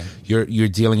timelines. You're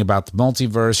dealing about the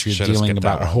multiverse. You're dealing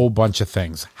about a whole bunch of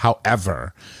things.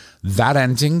 However, that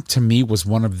ending to me was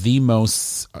one of the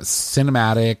most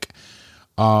cinematic,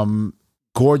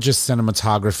 gorgeous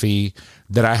cinematography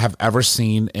that I have ever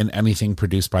seen in anything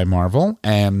produced by Marvel.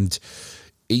 And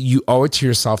you owe it to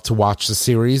yourself to watch the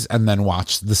series and then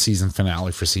watch the season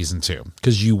finale for season 2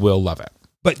 because you will love it.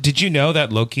 But did you know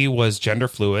that Loki was gender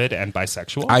fluid and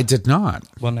bisexual? I did not.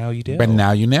 Well, now you do. But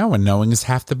now you know, and knowing is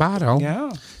half the battle.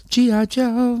 Yeah. G.I.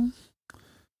 Joe.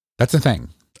 That's the thing.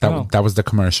 That was the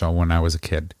commercial when I was a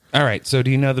kid. All right. So do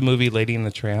you know the movie Lady and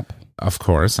the Tramp? Of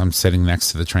course. I'm sitting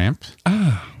next to the tramp.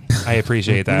 Ah, I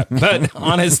appreciate that. But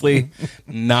honestly,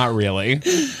 not really.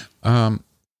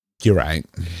 You're right.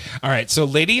 All right. So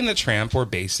Lady and the Tramp were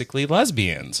basically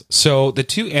lesbians. So the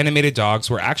 2 animated dogs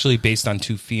were actually based on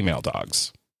 2 female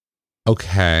dogs.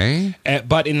 Okay.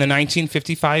 But in the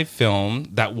 1955 film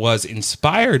that was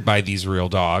inspired by these real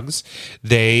dogs,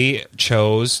 they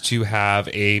chose to have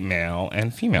a male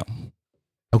and female.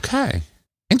 Okay.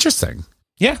 Interesting.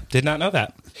 Yeah. Did not know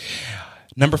that.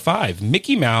 Number 5,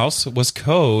 Mickey Mouse was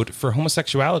code for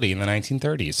homosexuality in the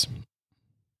 1930s.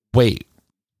 Wait.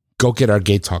 Go get our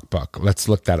GayTalk book. Let's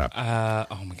look that up.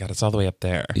 Oh my God, it's all the way up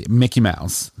there. Mickey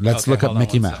Mouse. Let's look up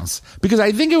Mickey Mouse. Because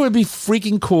I think it would be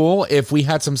freaking cool if we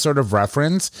had some sort of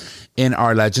reference in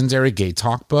our legendary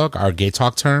GayTalk book, our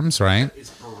GayTalk terms, right?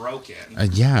 It's broken.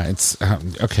 Yeah, it's...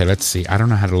 okay, let's see. I don't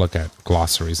know how to look at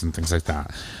glossaries and things like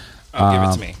that. Give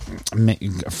it to me.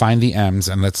 Find the M's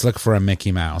and let's look for a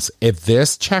Mickey Mouse. If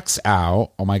this checks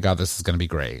out, oh my God, this is going to be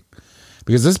great.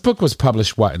 Because this book was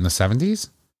published, what, in the 70s?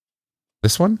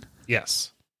 This one?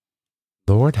 Yes.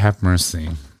 Lord have mercy.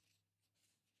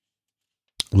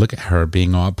 Look at her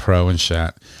being all pro and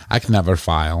shit. I can never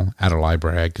file at a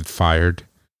library. I get fired.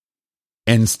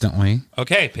 Instantly.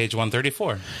 Okay, page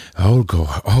 134. Oh,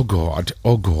 God. Oh, God.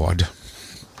 Oh, God.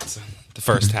 The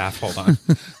first half. Hold on.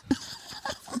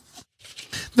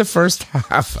 The first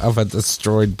half of a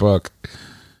destroyed book.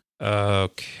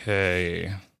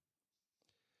 Okay.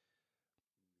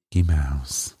 Mickey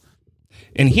Mouse.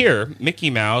 In here, Mickey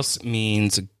Mouse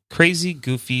means crazy,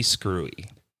 goofy, screwy.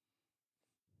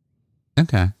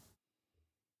 Okay.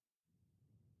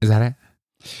 Is that it?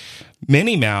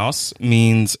 Minnie Mouse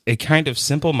means a kind of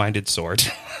simple-minded sort.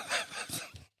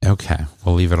 Okay.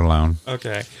 We'll leave it alone.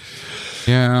 Okay.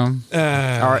 Yeah.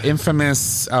 Our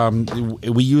infamous,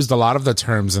 we used a lot of the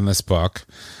terms in this book.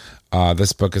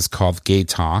 This book is called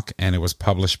GayTalk, and it was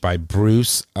published by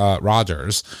Bruce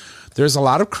Rogers. There's a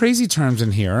lot of crazy terms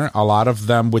in here, a lot of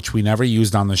them which we never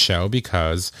used on the show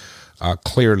because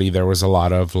clearly there was a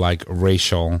lot of like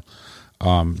racial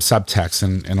subtext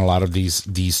in a lot of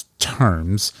these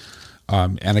terms.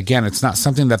 And again, it's not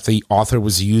something that the author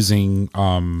was using,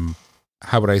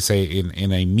 how would I say,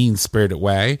 in a mean-spirited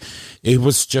way. It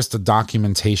was just a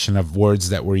documentation of words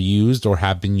that were used or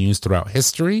have been used throughout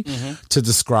history to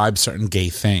describe certain gay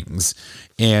things.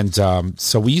 And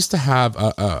so we used to have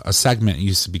a segment,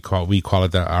 used to be called, we call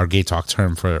it our Gay Talk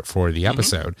term for the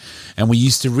episode. And we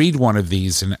used to read one of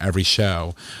these in every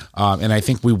show. And I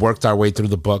think we worked our way through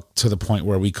the book to the point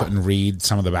where we couldn't read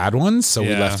some of the bad ones, so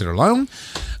we left it alone.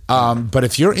 But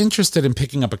if you're interested in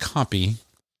picking up a copy,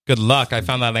 good luck. I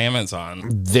found that on Amazon.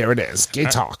 there it is. Gay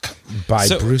Talk by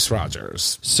Bruce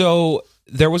Rogers. So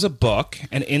there was a book,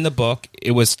 and in the book,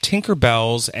 it was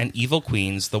Tinkerbells and Evil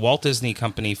Queens. The Walt Disney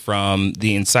Company from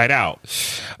The Inside Out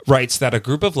writes that a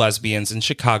group of lesbians in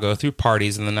Chicago threw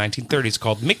parties in the 1930s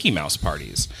called Mickey Mouse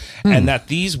parties, and that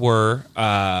these were,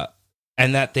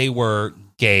 and that they were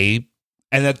gay.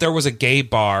 And that there was a gay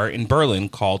bar in Berlin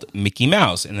called Mickey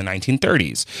Mouse in the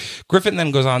 1930s. Griffin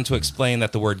then goes on to explain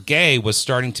that the word gay was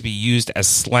starting to be used as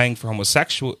slang for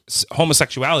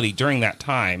homosexuality during that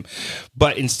time,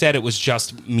 but instead it was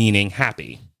just meaning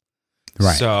happy.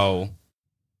 Right. So,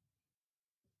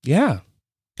 yeah.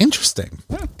 Interesting.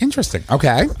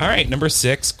 Okay. All right, number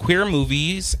 6, queer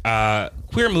movies.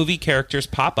 Queer movie characters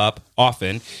pop up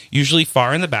often, usually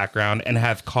far in the background, and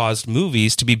have caused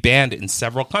movies to be banned in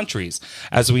several countries.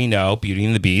 As we know, Beauty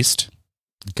and the Beast.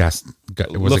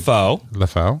 LaFoe.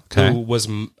 Okay. Who was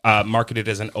marketed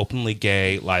as an openly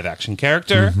gay live-action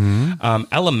character.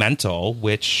 Elemental,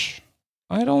 which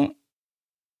I don't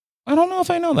know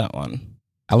if I know that one.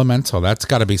 Elemental, that's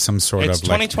got to be some sort It's of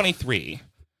 2023.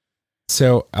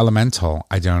 So Elemental,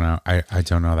 I don't know. I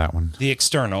don't know that one. The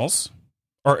Externals.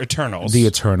 Or Eternals. The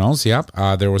Eternals, yep.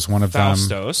 There was one of them.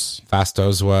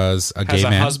 Fastos was a gay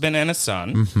man. Has a husband and a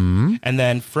son. And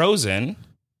then Frozen.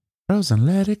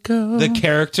 Let it go. The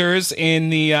characters in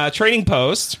the Trading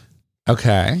Post.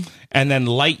 Okay. And then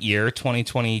Lightyear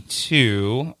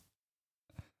 2022.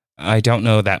 I don't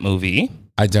know that movie.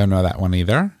 I don't know that one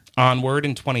either. Onward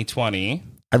in 2020.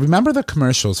 I remember the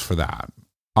commercials for that.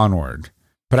 Onward.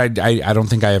 But I don't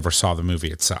think I ever saw the movie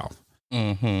itself.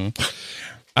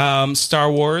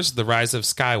 Star Wars, The Rise of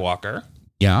Skywalker.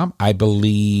 Yeah, I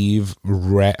believe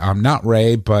Rey, not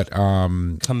Rey, but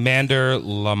Commander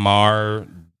Lamar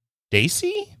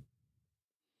Dacey?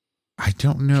 I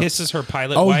don't know. Kisses her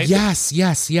pilot wife. Yes.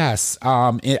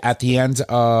 At the end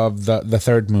of the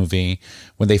third movie,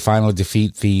 when they finally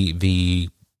defeat the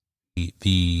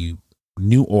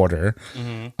New Order,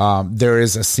 there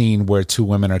is a scene where two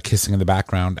women are kissing in the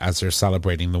background as they're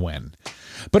celebrating the win.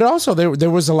 But also, there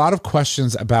was a lot of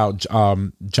questions about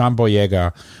John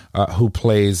Boyega, who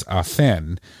plays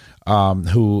Finn,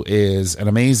 who is an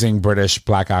amazing British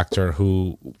black actor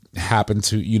who happened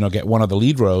to get one of the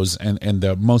lead roles in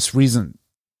the most recent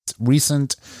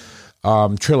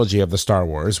trilogy of the Star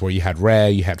Wars, where you had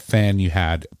Rey, you had Finn, you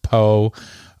had Poe,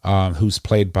 who's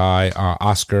played by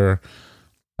Oscar.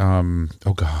 Oh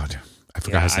God, I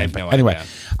forgot his name. But anyway,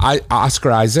 Oscar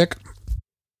Isaac.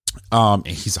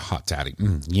 He's a hot daddy.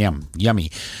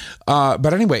 Yummy.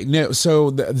 But anyway, no. So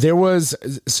there was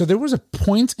a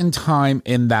point in time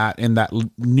in that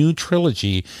new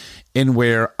trilogy, in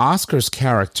where Oscar's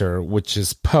character, which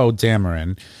is Poe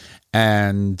Dameron,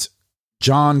 and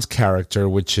John's character,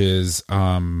 which is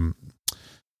Finn,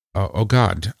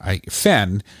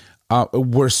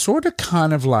 were sort of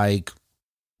kind of like.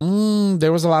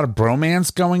 There was a lot of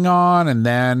bromance going on, and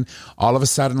then all of a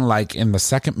sudden, like in the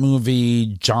second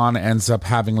movie, John ends up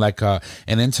having like an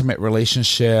intimate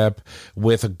relationship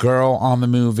with a girl on the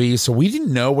movie. So we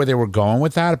didn't know where they were going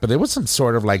with that, but there was some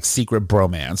sort of like secret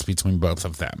bromance between both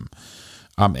of them.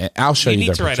 I'll show you. You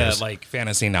need their to pictures. write a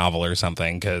fantasy novel or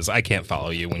something because I can't follow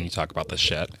you when you talk about this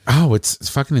shit. Oh, it's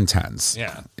fucking intense.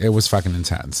 Yeah, it was fucking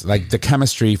intense. Like the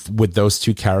chemistry with those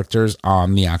two characters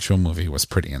on the actual movie was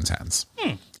pretty intense.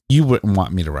 You wouldn't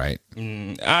want me to write.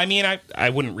 I mean, I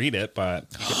wouldn't read it, but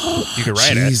you could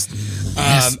write it.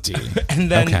 Nasty. And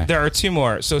then there are two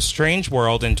more. So Strange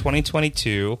World in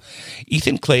 2022,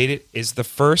 Ethan Clade is the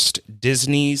first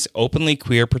Disney's openly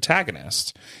queer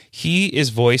protagonist. He is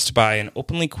voiced by an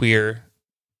openly queer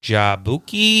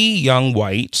Jabuki Young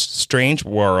White. Strange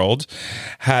World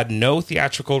had no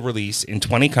theatrical release in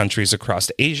 20 countries across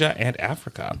Asia and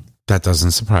Africa. That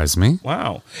doesn't surprise me.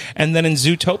 Wow. And then in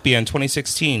Zootopia in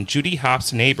 2016, Judy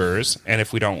Hopps' neighbors, and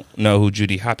if we don't know who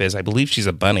Judy Hopps is, I believe she's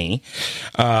a bunny,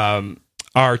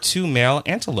 are two male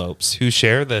antelopes who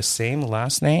share the same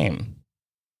last name.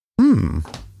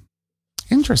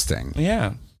 Interesting.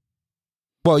 Yeah.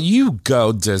 Well, you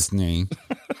go, Disney.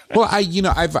 Well,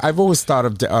 I've always thought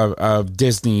of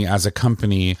Disney as a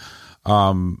company,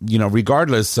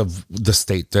 regardless of the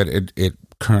state that it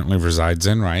currently resides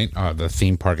in, right? The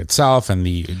theme park itself and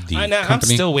the company. I'm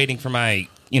still waiting for my,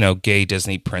 gay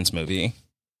Disney Prince movie.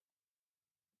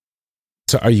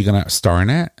 So are you going to star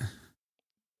in it?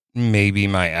 Maybe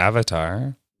my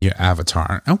Avatar. Your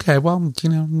Avatar. Okay, well,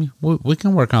 we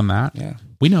can work on that. Yeah.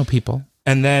 We know people.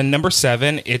 And then number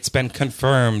 7, it's been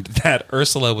confirmed that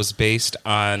Ursula was based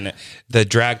on the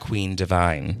drag queen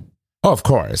Divine. Oh, of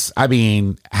course. I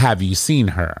mean, have you seen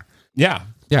her? Yeah.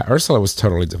 Yeah, Ursula was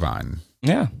totally divine.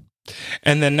 Yeah.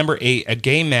 And then number 8, a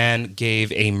gay man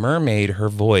gave a mermaid her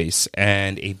voice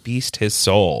and a beast his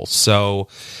soul. So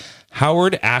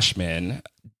Howard Ashman,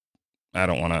 I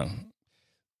don't want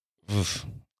to...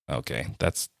 Okay,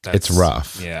 that's it's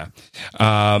rough. Yeah.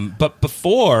 But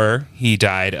before he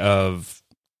died of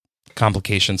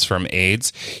complications from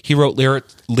AIDS, he wrote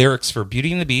lyrics for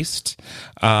Beauty and the Beast,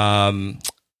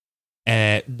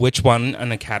 which won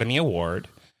an Academy Award.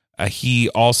 He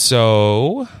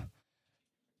also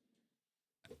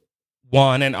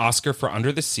won an Oscar for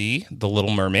Under the Sea, The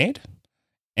Little Mermaid,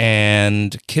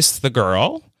 and Kiss the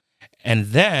Girl. And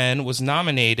then was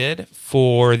nominated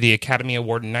for the Academy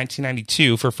Award in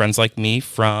 1992 for Friends Like Me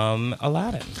from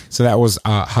Aladdin. So that was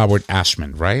Howard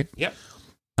Ashman, right? Yep.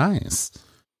 Nice.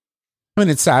 I mean,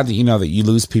 it's sad that, that you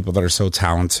lose people that are so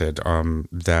talented,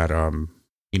 that,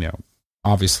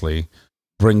 obviously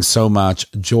bring so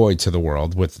much joy to the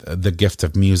world with the gift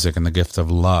of music and the gift of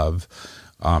love,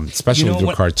 especially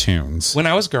through cartoons. When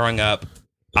I was growing up,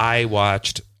 I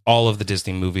watched all of the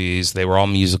Disney movies. They were all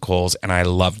musicals, and I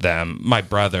loved them. My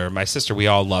brother, my sister, we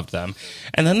all loved them.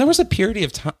 And then there was a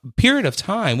period of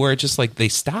time where it just like they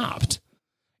stopped,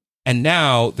 and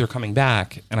now they're coming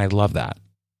back, and I love that.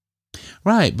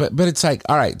 Right, but it's like,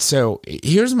 all right. So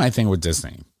here's my thing with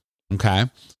Disney. Okay,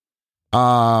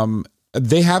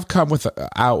 they have come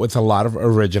out with a lot of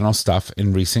original stuff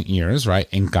in recent years, right?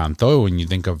 Encanto. When you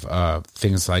think of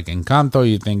things like Encanto,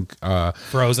 you think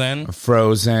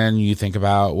Frozen. You think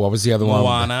about, what was the other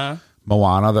one?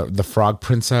 Moana, the frog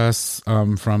princess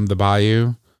from the Bayou.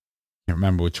 I can't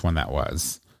remember which one that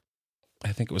was.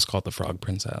 I think it was called the Frog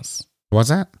Princess. Was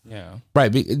that? Yeah.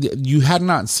 Right. You had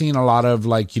not seen a lot of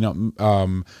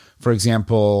for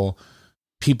example,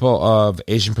 people of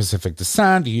Asian Pacific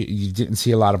descent. You didn't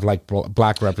see a lot of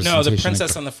black representation. No, the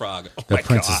Princess and the Frog. Oh the my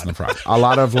Princess God. and the Frog. A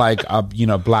lot of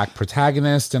black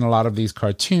protagonists in a lot of these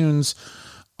cartoons.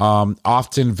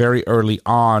 Often very early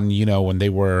on, when they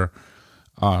were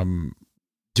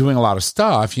doing a lot of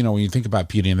stuff. When you think about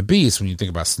Beauty and the Beast, when you think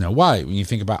about Snow White, when you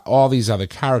think about all these other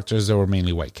characters, they were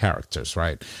mainly white characters,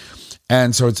 right?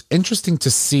 And so it's interesting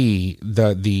to see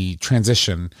the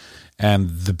transition and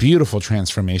the beautiful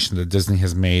transformation that Disney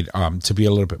has made to be a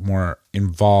little bit more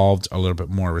involved, a little bit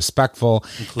more respectful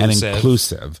and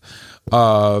inclusive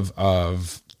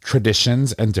of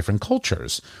traditions and different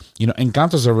cultures.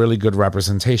 Encanto's a really good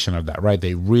representation of that, right?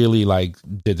 They really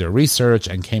did their research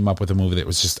and came up with a movie that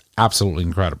was just absolutely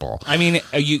incredible. I mean,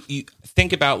 you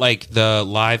think about the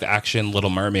live action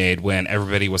Little Mermaid when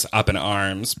everybody was up in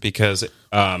arms because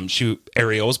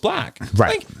Ariel was black.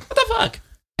 Right. What the fuck?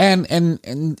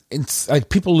 And it's like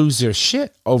people lose their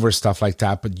shit over stuff like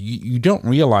that, but you don't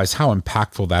realize how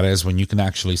impactful that is when you can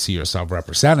actually see yourself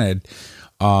represented.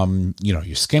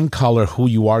 Your skin color, who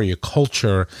you are, your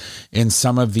culture in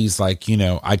some of these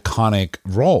iconic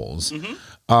roles.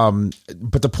 Mm-hmm.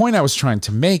 But the point I was trying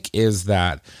to make is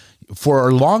that for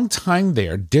a long time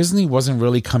there, Disney wasn't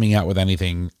really coming out with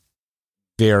anything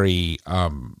very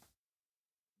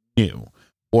new.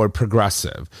 or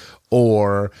progressive,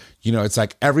 or, you know, it's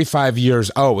like every 5 years,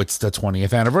 oh, it's the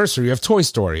 20th anniversary of Toy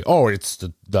Story, or it's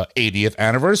the 80th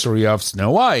anniversary of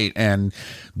Snow White, and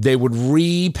they would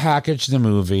repackage the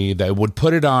movie. They would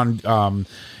put it on,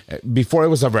 before it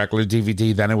was a regular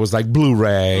DVD, then it was like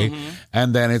Blu-ray,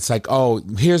 and then it's like, oh,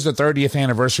 here's the 30th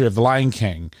anniversary of The Lion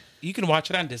King. You can watch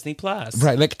it on Disney Plus.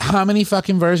 Right. Like, how many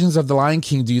fucking versions of The Lion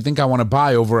King do you think I want to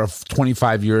buy over a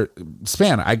 25-year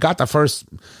span? I have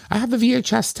the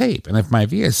VHS tape. And if my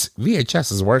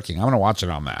VHS is working, I'm going to watch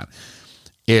it on that.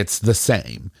 It's the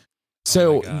same.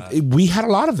 So we had a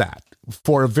lot of that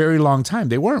for a very long time.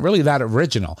 They weren't really that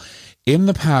original. In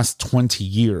the past 20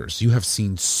 years, you have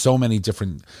seen so many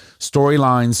different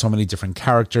storylines, so many different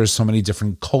characters, so many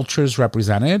different cultures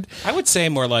represented. I would say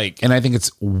more like... And I think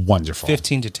it's wonderful.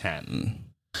 15 to 10.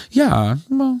 Yeah.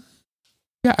 Well,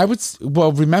 yeah, I would...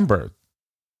 Well, remember,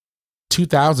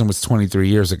 2000 was 23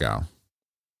 years ago.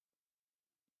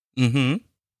 Mm-hmm.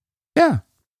 Yeah.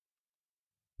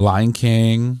 Lion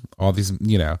King, all these,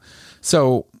 you know.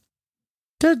 So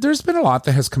there's been a lot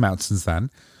that has come out since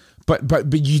then.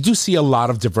 But you do see a lot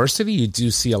of diversity. You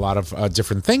do see a lot of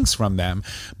different things from them.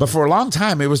 But for a long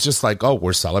time, it was just like, oh,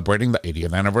 we're celebrating the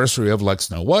 80th anniversary of like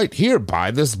Snow White. Here,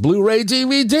 buy this Blu-ray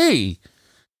DVD.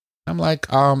 I'm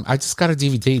like, I just got a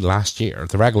DVD last year,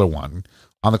 the regular one,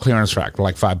 on the clearance rack for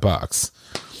like $5.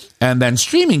 And then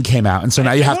streaming came out, and so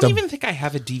now you have to. I don't even think I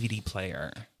have a DVD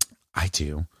player. I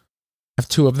do. I have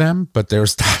 2 of them, but they're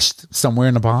stashed somewhere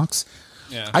in a box.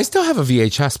 Yeah. I still have a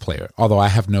VHS player, although I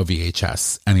have no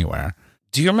VHS anywhere.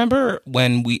 Do you remember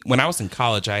when I was in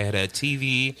college, I had a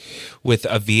TV with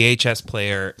a VHS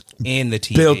player in the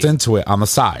TV built into it on the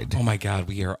side? Oh my God,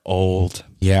 we are old.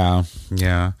 Yeah.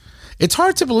 It's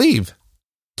hard to believe.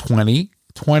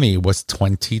 2020 was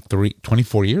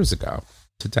 24 years ago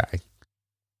today.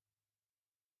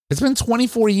 It's been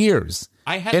 24 years.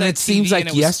 I had and that it TV seems like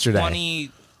and yesterday.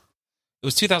 It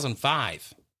was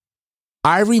 2005.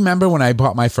 I remember when I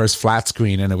bought my first flat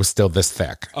screen and it was still this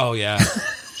thick. Oh, yeah.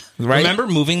 Right? Remember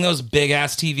moving those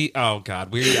big-ass TV? Oh,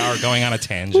 God, we are going on a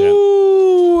tangent.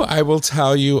 Ooh, I will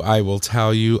tell you.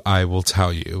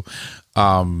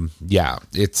 Yeah,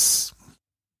 it's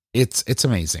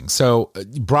amazing. So,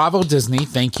 bravo, Disney.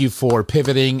 Thank you for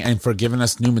pivoting and for giving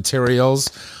us new materials.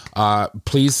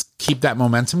 Please keep that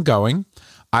momentum going.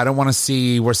 I don't want to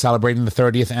see we're celebrating the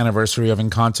 30th anniversary of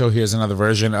Encanto. Here's another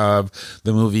version of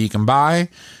the movie you can buy.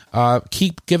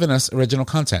 Keep giving us original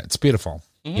content. It's beautiful.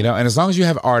 Mm-hmm. You know, and as long as you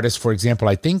have artists, for example,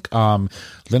 I think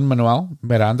Lin-Manuel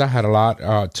Miranda had a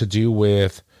lot to do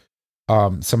with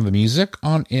some of the music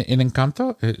in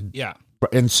Encanto. Yeah.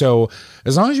 And so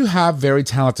as long as you have very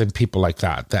talented people like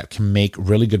that can make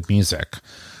really good music.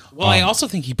 Well, I also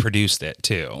think he produced it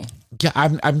too. Yeah,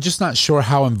 I'm just not sure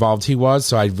how involved he was,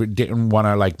 so I didn't want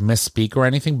to like misspeak or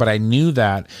anything, but I knew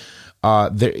that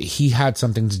he had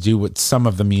something to do with some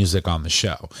of the music on the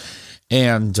show.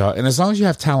 And as long as you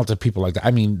have talented people like that,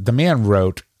 I mean, the man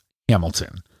wrote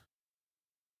Hamilton,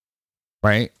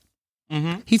 right?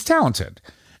 Mm-hmm. He's talented.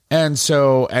 And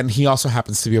he also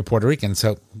happens to be a Puerto Rican.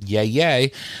 So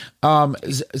yay. So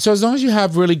as long as you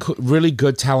have really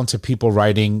good, talented people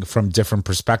writing from different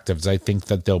perspectives, I think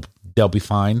that they'll be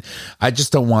fine. I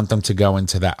just don't want them to go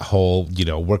into that whole, you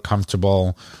know, we're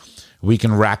comfortable. We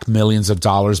can rack millions of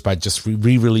dollars by just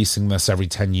re-releasing this every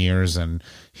 10 years and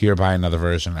here buy another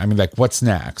version. I mean, like, what's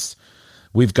next?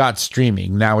 We've got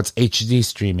streaming. Now it's HD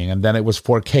streaming. And then it was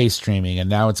 4K streaming. And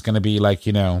now it's going to be like,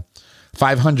 you know,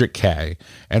 500K,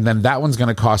 and then that one's going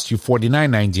to cost you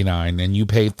 $49.99, and you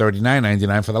paid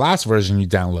 $39.99 for the last version you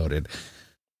downloaded.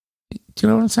 Do you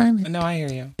know what I'm saying? No, I hear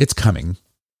you. It's coming.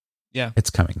 Yeah, it's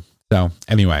coming. So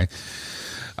anyway,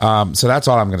 so that's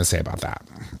all I'm going to say about that.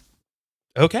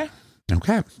 Okay,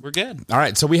 we're good. All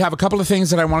right, so we have a couple of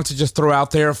things that I wanted to just throw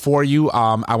out there for you.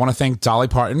 I want to thank Dolly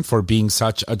Parton for being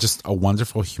such just a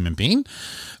wonderful human being.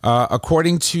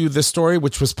 According to the story,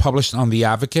 which was published on The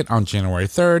Advocate on January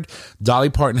 3rd, Dolly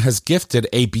Parton has gifted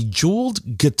a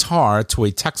bejeweled guitar to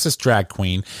a Texas drag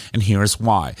queen, and here's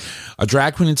why. A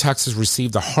drag queen in Texas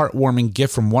received a heartwarming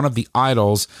gift from one of the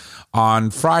idols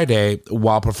on Friday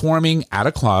while performing at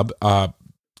a club,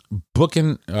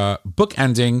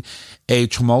 bookending a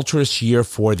tumultuous year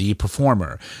for the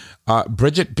performer.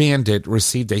 Bridget Bandit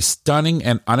received a stunning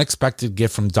and unexpected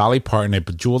gift from Dolly Parton, a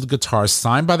bejeweled guitar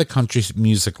signed by the country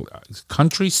music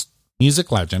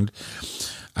legend,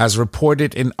 as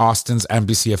reported in Austin's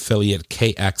NBC affiliate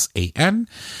KXAN.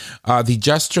 The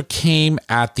gesture came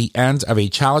at the end of a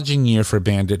challenging year for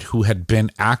Bandit, who had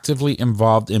been actively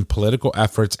involved in political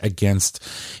efforts against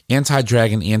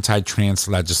anti-drag and anti-trans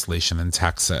legislation in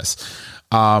Texas.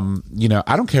 You know,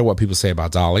 I don't care what people say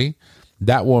about Dolly,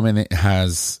 that woman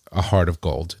has a heart of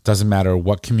gold. Doesn't matter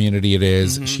what community it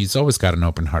is. She's always got an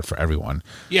open heart for everyone.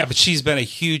 Yeah, but she's been a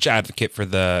huge advocate for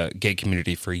the gay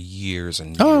community for years and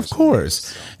years. Oh, of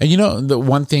course. And you know, the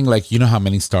one thing, like, you know how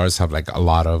many stars have like a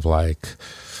lot of like,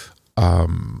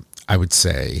 I would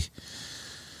say,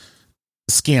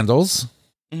 scandals.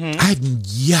 I've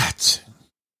yet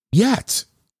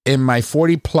in my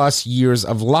 40 plus years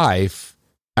of life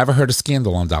ever heard a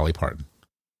scandal on Dolly Parton.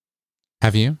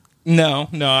 Have you? No,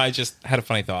 I just had a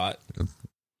funny thought.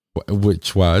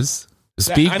 Which was?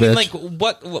 Speak, I bitch. mean, like,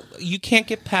 what you can't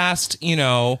get past,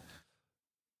 40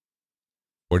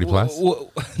 plus?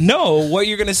 No, what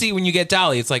you're going to see when you get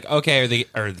Dolly. It's like, okay,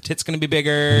 are the tits going to be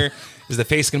bigger? Is the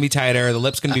face going to be tighter? The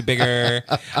lips going to be bigger?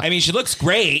 I mean, she looks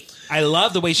great. I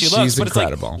love the way she looks. But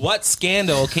incredible. It's like, what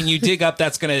scandal can you dig up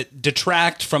that's going to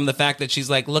detract from the fact that she's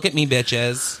like, look at me,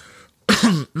 bitches?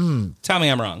 Tell me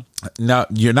I'm wrong. No,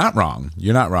 you're not wrong.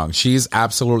 You're not wrong. She's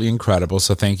absolutely incredible.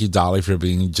 So thank you, Dolly, for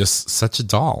being just such a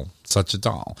doll. Such a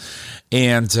doll.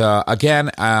 And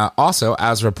again, also,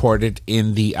 as reported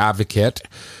in The Advocate,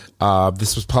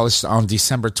 this was published on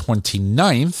December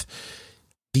 29th,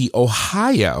 the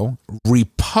Ohio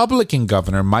Republican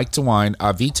governor, Mike DeWine,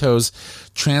 vetoes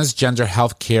transgender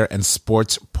health care and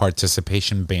sports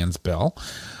participation bans bill.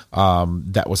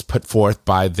 That was put forth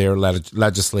by their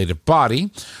legislative body.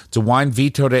 DeWine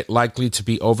vetoed it, likely to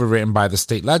be overridden by the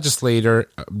state legislature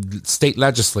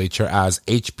as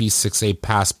HB 6A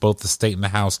passed both the state and the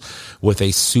House with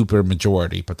a super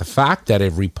majority. But the fact that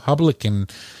a Republican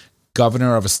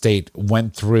governor of a state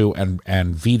went through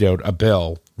and vetoed a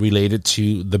bill related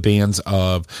to the bans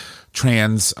of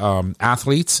trans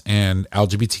athletes and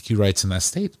LGBTQ rights in that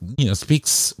state,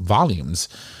 speaks volumes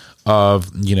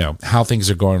of how things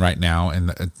are going right now and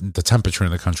the temperature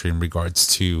in the country in regards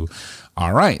to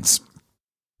our rights.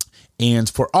 And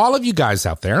for all of you guys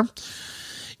out there,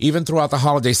 even throughout the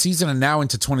holiday season and now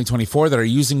into 2024, that are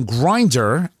using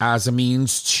Grindr as a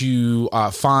means to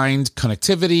find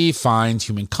connectivity, find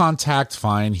human contact,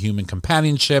 find human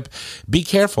companionship, be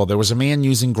careful. There was a man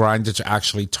using Grindr to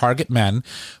actually target men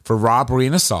for robbery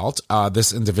and assault.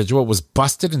 This individual was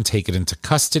busted and taken into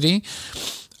custody.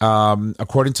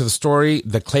 According to the story,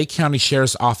 the Clay County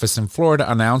Sheriff's Office in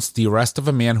Florida announced the arrest of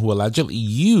a man who allegedly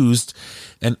used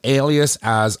an alias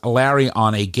as Larry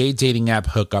on a gay dating app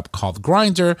hookup called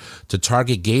Grindr to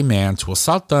target gay men to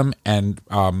assault them and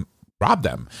rob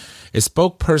them. A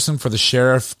spokesperson for the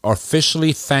sheriff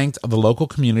officially thanked the local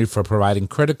community for providing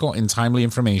critical and timely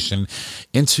information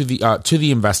to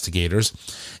the investigators.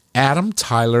 Adam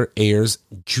Tyler Ayers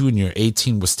Jr.,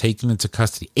 18, was taken into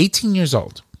custody. 18 years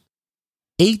old,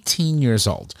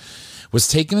 was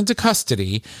taken into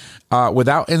custody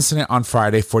without incident on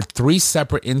Friday for 3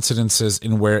 separate incidences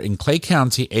in Clay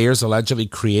County, Ayers allegedly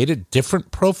created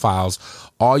different profiles,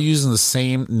 all using the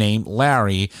same name,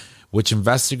 Larry, which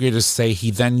investigators say he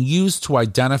then used to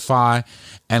identify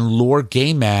and lure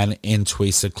gay men into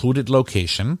a secluded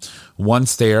location.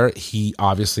 Once there, he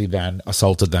obviously then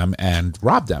assaulted them and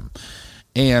robbed them.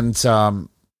 And,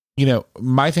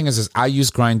 my thing is I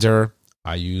use Grindr,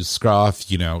 I use Scruff,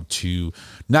 to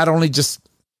not only just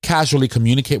casually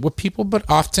communicate with people, but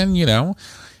often,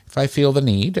 if I feel the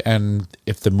need and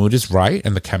if the mood is right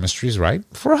and the chemistry is right,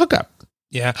 for a hookup.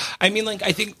 Yeah. I mean, like,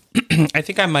 I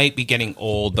think I might be getting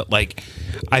old, but like,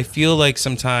 I feel like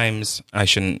sometimes, I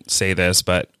shouldn't say this,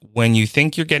 but when you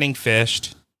think you're getting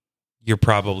fished, you're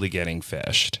probably getting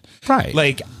fished. Right.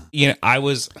 Like, I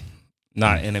was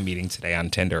not in a meeting today on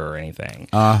Tinder or anything,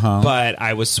 but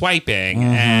I was swiping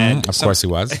and of course he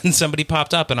was. And somebody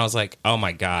popped up and I was like, oh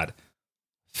my God,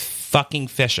 fucking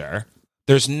Fisher.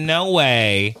 There's no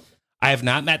way I have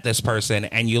not met this person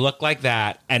and you look like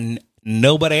that and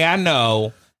nobody I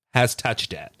know has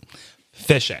touched it.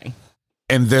 Fishing.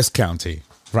 In this county.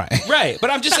 Right. Right. But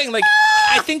I'm just saying, like,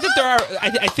 I think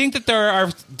that there are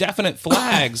definite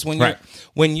flags when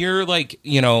you're like,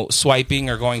 swiping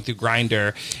or going through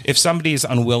Grindr. If somebody's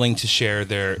unwilling to share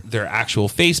their actual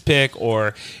face pic,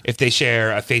 or if they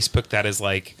share a Facebook that is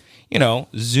like,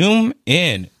 zoom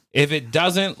in. If it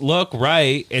doesn't look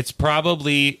right, it's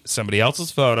probably somebody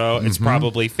else's photo. It's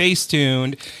probably face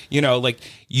tuned.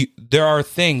 There are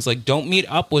things like, don't meet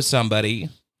up with somebody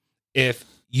if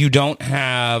you don't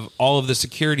have all of the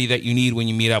security that you need when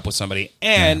you meet up with somebody.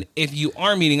 And if you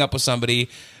are meeting up with somebody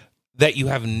that you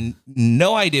have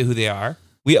no idea who they are,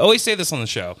 we always say this on the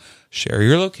show, share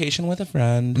your location with a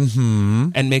friend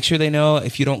and make sure they know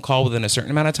if you don't call within a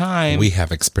certain amount of time. We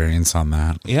have experience on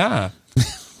that. Yeah.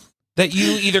 That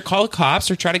you either call the cops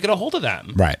or try to get a hold of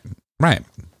them. Right.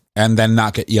 and then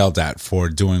not get yelled at for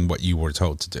doing what you were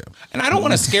told to do. And I don't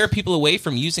want to scare people away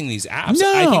from using these apps.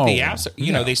 No. I think the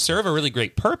apps, they serve a really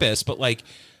great purpose, but like,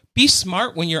 be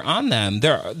smart when you're on them.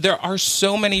 There are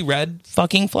so many red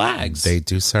fucking flags. They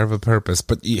do serve a purpose,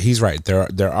 but he's right.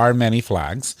 There are many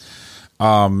flags.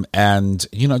 And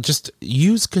just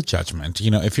use good judgment.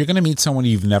 If you're going to meet someone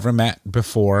you've never met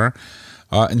before,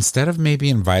 instead of maybe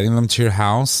inviting them to your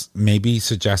house, maybe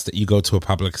suggest that you go to a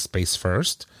public space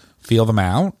first, feel them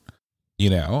out,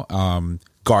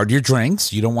 guard your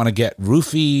drinks. You don't want to get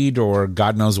roofied or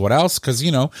God knows what else. Cause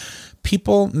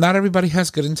people, not everybody has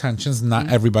good intentions. Not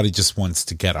everybody just wants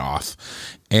to get off.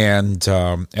 And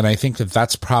I think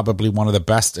that's probably one of the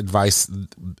best advice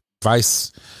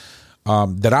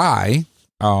that I,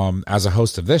 as a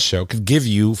host of this show, could give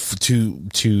you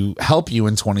to help you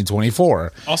in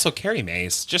 2024. Also, carry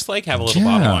mace. Just like have a little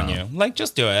bottle on you. Like,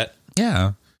 just do it.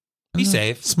 Yeah. Be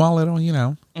safe. Small little,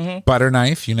 butter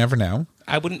knife. You never know.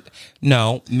 I wouldn't.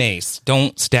 No, mace.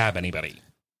 Don't stab anybody.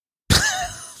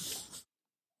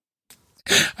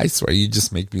 I swear, you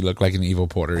just make me look like an evil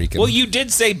Puerto Rican. Well, you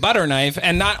did say butter knife,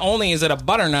 and not only is it a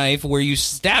butter knife where you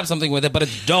stab something with it, but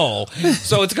it's dull,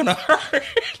 so it's gonna hurt.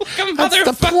 Like a That's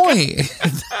the point.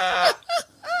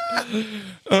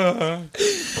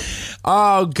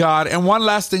 Oh, God. And one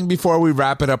last thing before we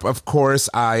wrap it up. Of course,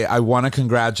 I want to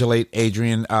congratulate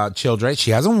Adrienne Childre.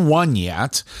 She hasn't won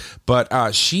yet,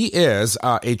 but she is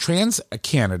a trans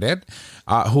candidate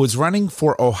who is running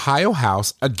for Ohio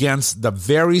House against the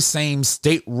very same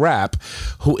state rep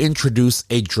who introduced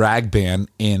a drag ban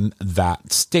in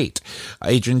that state.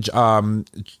 Adrienne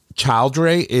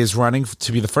Childre is running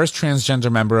to be the first transgender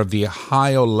member of the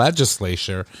Ohio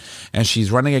legislature, and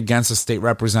she's running against a state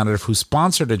representative who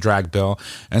sponsored a drag bill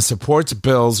and supports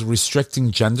bills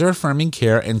restricting gender-affirming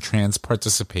care and trans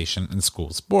participation in school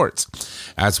sports.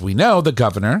 As we know, the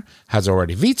governor has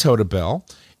already vetoed a bill.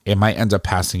 It might end up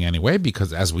passing anyway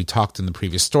because, as we talked in the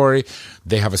previous story,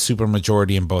 they have a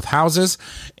supermajority in both houses.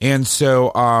 And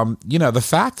so, the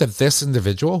fact that this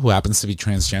individual who happens to be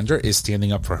transgender is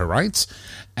standing up for her rights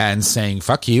and saying,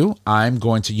 fuck you, I'm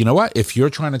going to, if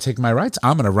you're trying to take my rights,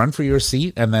 I'm going to run for your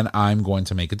seat and then I'm going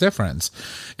to make a difference.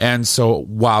 And so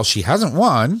while she hasn't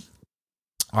won,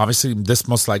 obviously this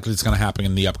most likely is going to happen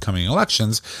in the upcoming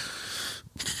elections.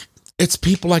 It's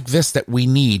people like this that we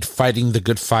need fighting the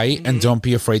good fight, and don't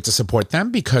be afraid to support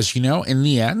them because, in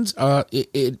the end,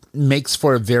 it makes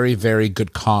for a very, very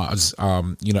good cause.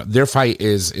 Their fight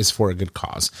is for a good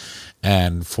cause,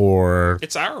 and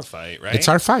it's our fight, right? It's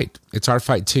our fight. It's our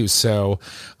fight too. So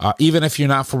even if you're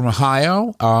not from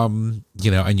Ohio, and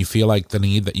you feel like the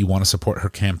need that you want to support her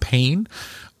campaign,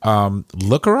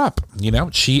 look her up.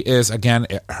 She is, again,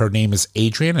 her name is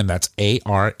Adrienne, and that's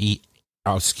Arienne.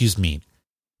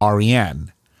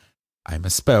 I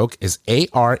misspoke. Is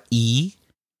Arienne,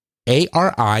 and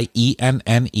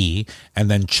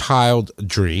then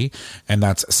Childrey, and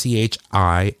that's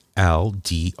Childrey.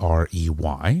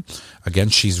 Again,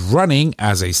 she's running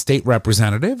as a state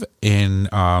representative in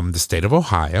the state of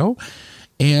Ohio.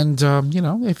 And,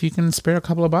 if you can spare a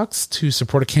couple of bucks to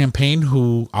support a campaign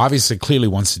who obviously clearly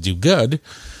wants to do good,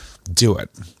 do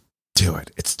it. Do it.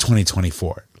 It's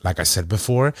 2024. Like I said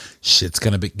before, shit's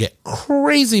going to get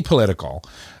crazy political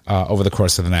over the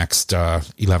course of the next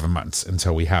 11 months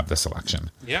until we have this election.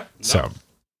 Yeah. No. So,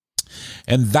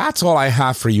 and that's all I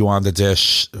have for you on the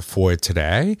dish for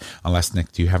today. Unless,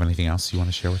 Nick, do you have anything else you want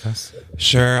to share with us?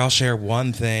 Sure. I'll share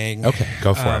one thing. Okay,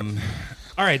 go for it.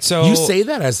 All right, so... You say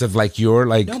that as if like you're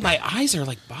like... No, my eyes are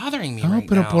like bothering me right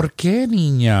pero now. ¿por qué,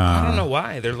 niña? I don't know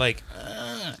why. They're like...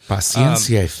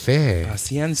 Paciencia y fe.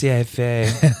 Paciencia y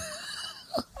fe.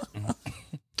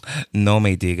 No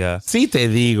me diga. Sí te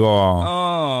digo.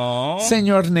 Oh.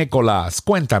 Señor Nicolás,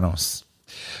 cuéntanos.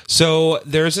 So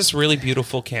there's this really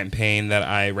beautiful campaign that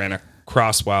I ran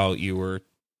across while you were...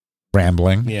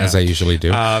 Rambling, as I usually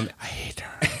do. I hate her.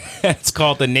 It's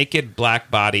called The Naked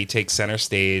Black Body Takes Center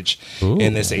Stage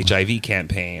in this HIV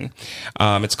campaign.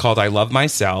 It's called I Love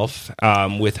Myself,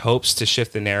 with hopes to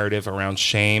shift the narrative around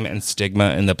shame and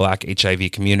stigma in the Black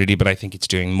HIV community. But I think it's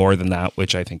doing more than that,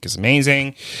 which I think is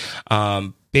amazing.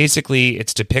 Basically,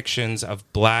 it's depictions of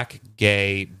Black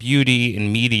gay beauty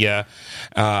in media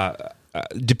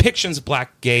depictions of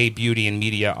black gay beauty in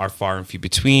media are far and few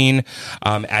between.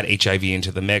 Add HIV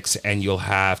into the mix, and you'll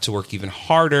have to work even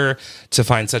harder to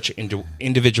find such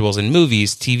individuals in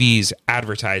movies, TVs,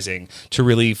 advertising, to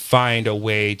really find a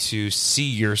way to see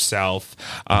yourself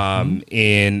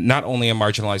in not only a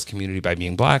marginalized community by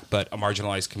being black, but a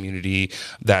marginalized community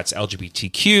that's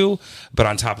LGBTQ. But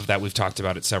on top of that, we've talked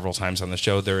about it several times on the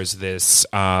show, there is this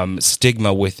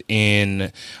stigma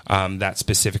within that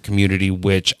specific community,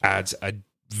 which adds a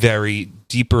very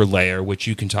deeper layer, which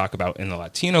you can talk about in the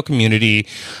Latino community.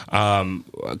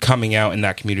 Coming out in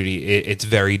that community, it's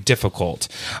very difficult.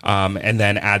 And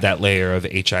then add that layer of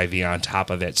HIV on top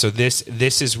of it. So this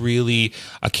is really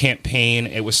a campaign.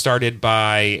 It was started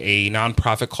by a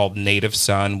nonprofit called Native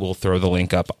Son. We'll throw the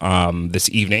link up this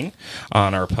evening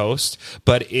on our post.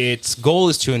 But its goal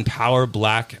is to empower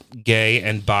black, gay,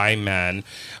 and bi men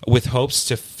with hopes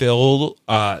to fill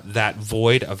that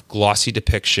void of glossy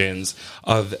depictions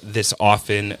of this often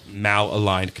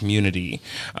malaligned community.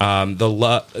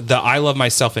 The I Love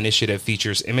Myself initiative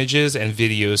features images and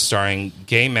videos starring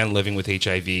gay men living with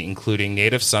HIV, including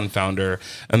Native Son founder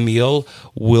Emil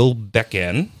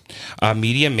Wilbecken, a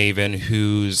media maven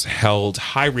who's held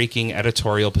high-ranking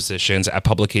editorial positions at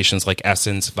publications like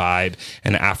Essence, Vibe,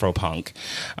 and Afropunk.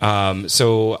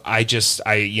 So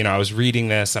I was reading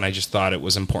this and I just thought it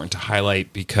was important to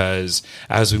highlight, because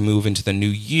as we move into the new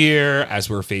year, as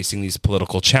we're facing these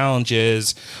political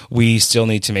challenges, we still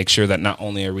need to make sure that not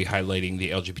only are we highlighting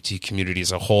the LGBT community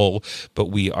as a whole, but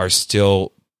we are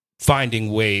still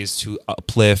finding ways to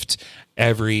uplift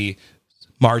every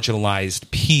marginalized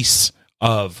piece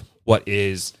of what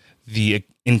is the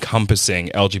encompassing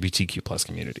LGBTQ plus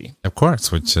community. Of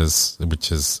course, which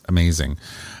is amazing.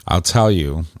 I'll tell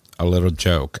you a little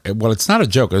joke. Well, it's not a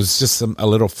joke. It was just a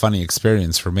little funny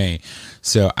experience for me.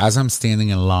 So as I'm standing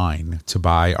in line to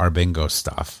buy our bingo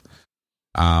stuff,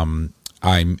 I'm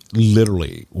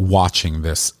literally watching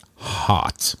this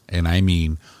hot, and I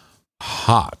mean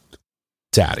hot,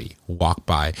 daddy walk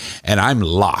by, and I'm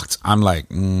locked. I'm like,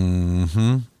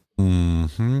 and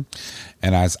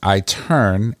as I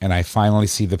turn and I finally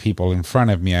see the people in front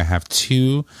of me, I have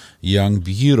two young,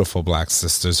 beautiful black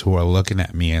sisters who are looking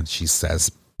at me, and she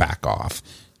says, "Back off.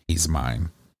 He's mine."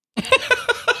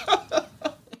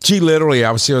 She literally,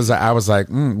 I was like,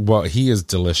 well, he is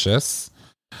delicious.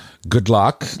 Good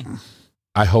luck.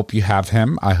 I hope you have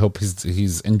him. I hope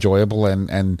he's enjoyable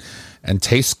and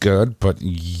tastes good, but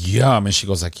yum. And she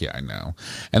goes like, yeah, I know.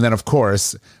 And then of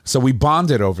course, so we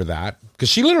bonded over that, because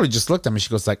she literally just looked at me. She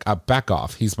goes like, back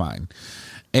off. He's mine.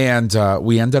 And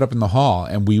we ended up in the hall,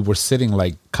 and we were sitting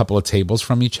like a couple of tables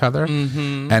from each other.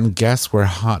 Mm-hmm. And guess where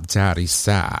Hot Daddy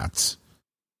sat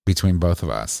between both of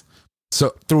us?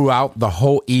 So throughout the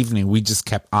whole evening, we just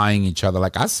kept eyeing each other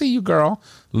like, I see you, girl.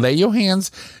 Lay your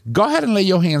hands. Go ahead and lay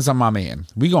your hands on my man.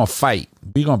 We going to fight.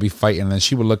 We going to be fighting. And then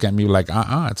she would look at me like,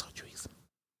 I told you he's...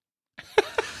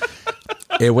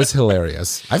 It was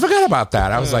hilarious. I forgot about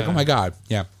that. I was like, oh my God.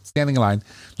 Yeah. Standing in line.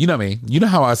 You know me. You know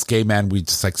how us gay men, we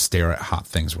just like stare at hot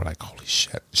things. We're like, holy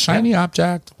shit. Shiny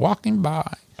object walking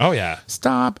by. Oh, yeah.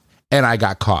 Stop. And I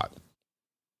got caught.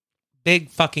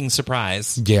 Big fucking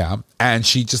surprise. Yeah. And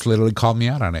she just literally called me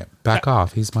out on it. Back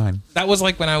off. He's mine. That was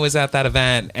like when I was at that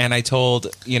event and I told,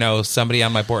 somebody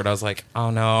on my board, I was like, oh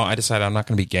no, I decided I'm not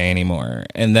going to be gay anymore.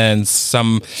 And then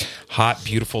some hot,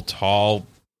 beautiful, tall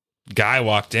guy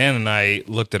walked in and I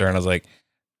looked at her and I was like,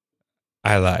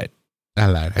 I lied.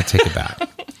 I take it back.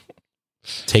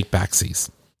 Take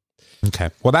backsies. Okay.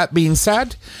 Well, that being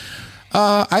said,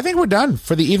 I think we're done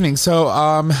for the evening. So,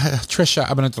 Trisha,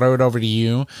 I'm going to throw it over to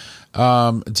you.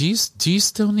 Do you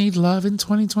still need love in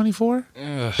 2024?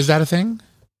 Is that a thing?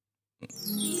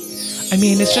 I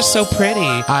mean, it's just so pretty.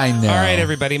 I know. All right,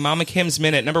 everybody. Mama Kim's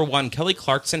Minute. Number 1, Kelly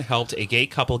Clarkson helped a gay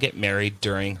couple get married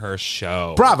during her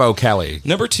show. Bravo, Kelly.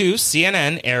 Number 2,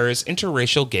 CNN airs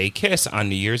interracial gay kiss on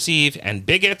New Year's Eve, and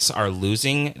bigots are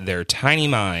losing their tiny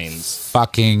minds.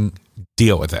 Fucking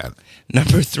deal with it.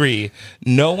 Number 3,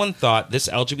 no one thought this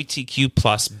LGBTQ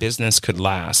plus business could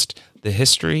last. The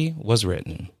history was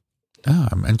written. Oh,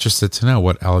 I'm interested to know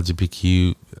what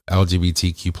LGBTQ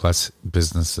plus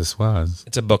business this was.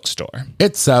 It's a bookstore.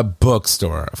 It's a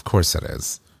bookstore. Of course it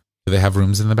is. Do they have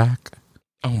rooms in the back?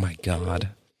 Oh my God.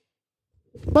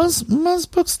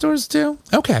 Most bookstores do.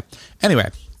 Okay. Anyway,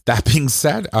 that being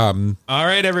said, all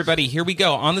right, everybody, here we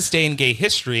go. On this day in gay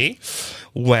history,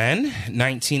 when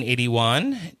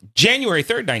 1981, January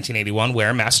 3rd, 1981,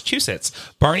 where Massachusetts,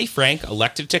 Barney Frank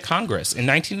elected to Congress. In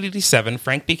 1987,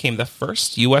 Frank became the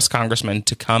first U.S. congressman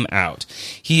to come out.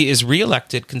 He is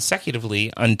reelected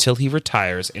consecutively until he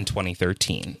retires in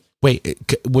 2013. Wait,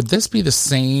 would this be the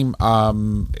same?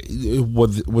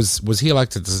 Was he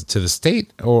elected to the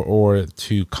state or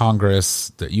to Congress,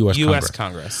 the U.S.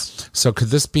 Congress? So could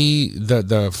this be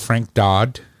the Frank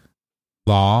Dodd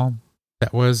law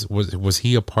that was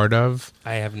he a part of?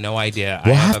 I have no idea.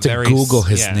 We'll I have to Google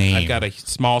his name. I've got a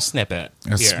small snippet.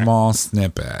 Small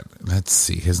snippet. Let's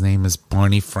see. His name is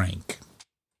Barney Frank.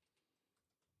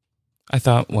 I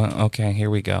thought, well, okay, here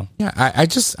we go. Yeah,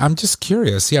 I'm just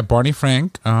curious. Yeah, Barney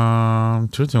Frank.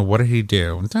 What did he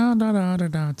do?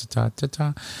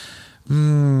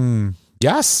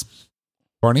 Yes,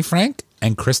 Barney Frank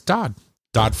and Chris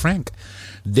Dodd-Frank.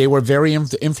 They were very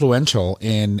influential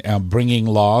in bringing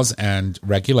laws and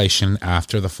regulation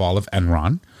after the fall of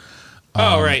Enron.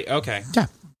 Right. Okay. Yeah.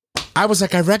 I was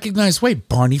like,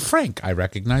 Barney Frank. I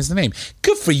recognize the name.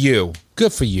 Good for you.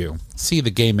 Good for you. See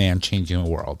the gay man changing the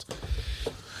world.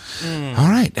 All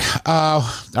right.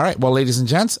 Well, ladies and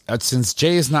gents, since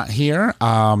Jay is not here,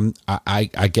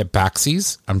 I get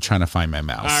backsies. I'm trying to find my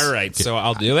mouse. All right. So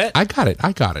I'll do it. I got it.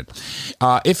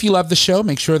 If you love the show,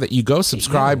 make sure that you go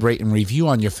subscribe, rate, and review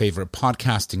on your favorite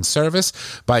podcasting service.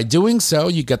 By doing so,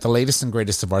 you get the latest and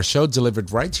greatest of our show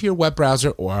delivered right to your web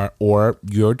browser or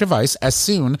your device as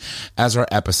soon as our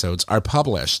episodes are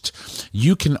published.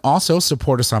 You can also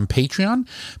support us on Patreon.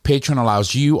 Patreon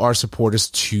allows you, our supporters,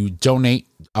 to donate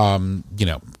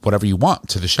whatever you want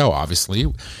to the show. Obviously,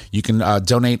 you can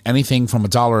donate anything from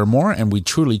 $1 or more, and we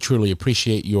truly, truly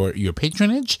appreciate your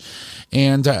patronage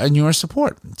and your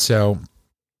support. So,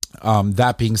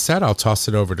 that being said, I'll toss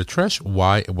it over to Trish.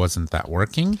 Why wasn't that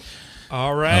working?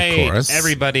 All right, of course.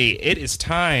 Everybody, it is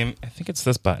time. I think it's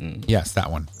this button. Yes, that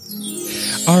one.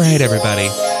 All right, everybody.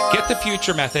 Get the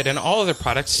Future Method and all other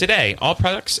products today. All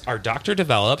products are doctor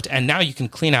developed, and now you can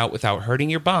clean out without hurting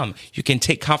your bum. You can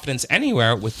take confidence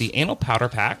anywhere with the anal powder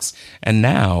packs, and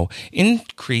now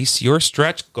increase your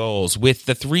stretch goals with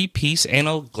the 3-piece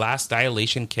anal glass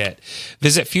dilation kit.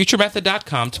 Visit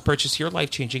futuremethod.com to purchase your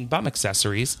life-changing bum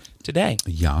accessories today.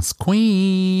 Yes,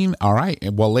 queen. All right.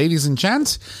 Well, ladies and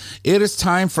gents, it is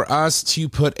time for us to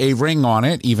put a ring on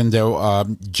it, even though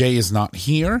Jay is not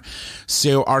here.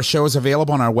 So our show is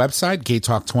available on our website,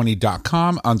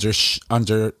 GayTalk20.com,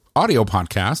 under audio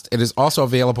podcast. It is also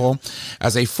available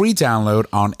as a free download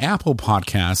on Apple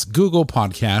Podcasts, Google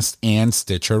Podcasts, and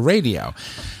Stitcher Radio.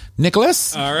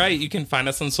 Nicholas? All right. You can find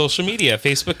us on social media,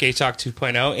 Facebook, GayTalk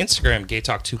 2.0, Instagram,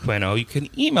 GayTalk 2.0. You can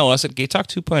email us at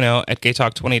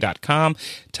GayTalk2.0@GayTalk20.com.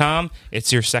 Tom,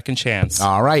 it's your second chance.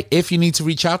 All right. If you need to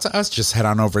reach out to us, just head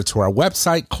on over to our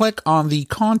website. Click on the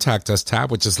Contact Us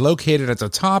tab, which is located at the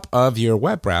top of your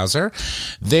web browser.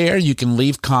 There, you can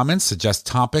leave comments, suggest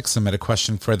topics, submit a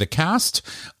question for the cast,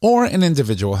 or an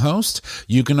individual host.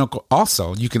 You can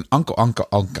also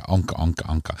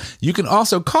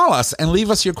call us and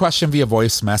leave us your question via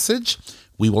voice message.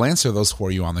 We will answer those for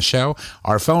you on the show.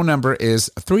 Our phone number is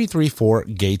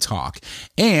 334-GAY-TALK.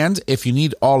 And if you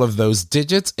need all of those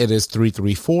digits, it is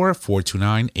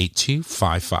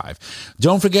 334-429-8255.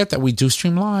 Don't forget that we do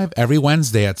stream live every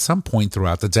Wednesday at some point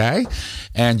throughout the day.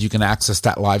 And you can access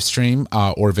that live stream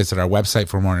or visit our website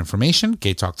for more information,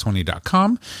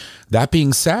 GayTalk20.com. That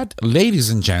being said, ladies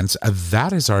and gents,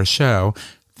 that is our show.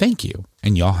 Thank you,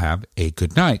 and y'all have a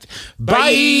good night.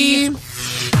 Bye!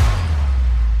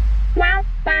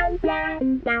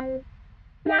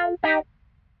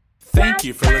 Thank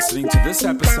you for listening to this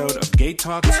episode of Gay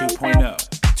Talk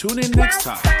 2.0. Tune in next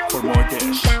time for more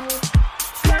dish.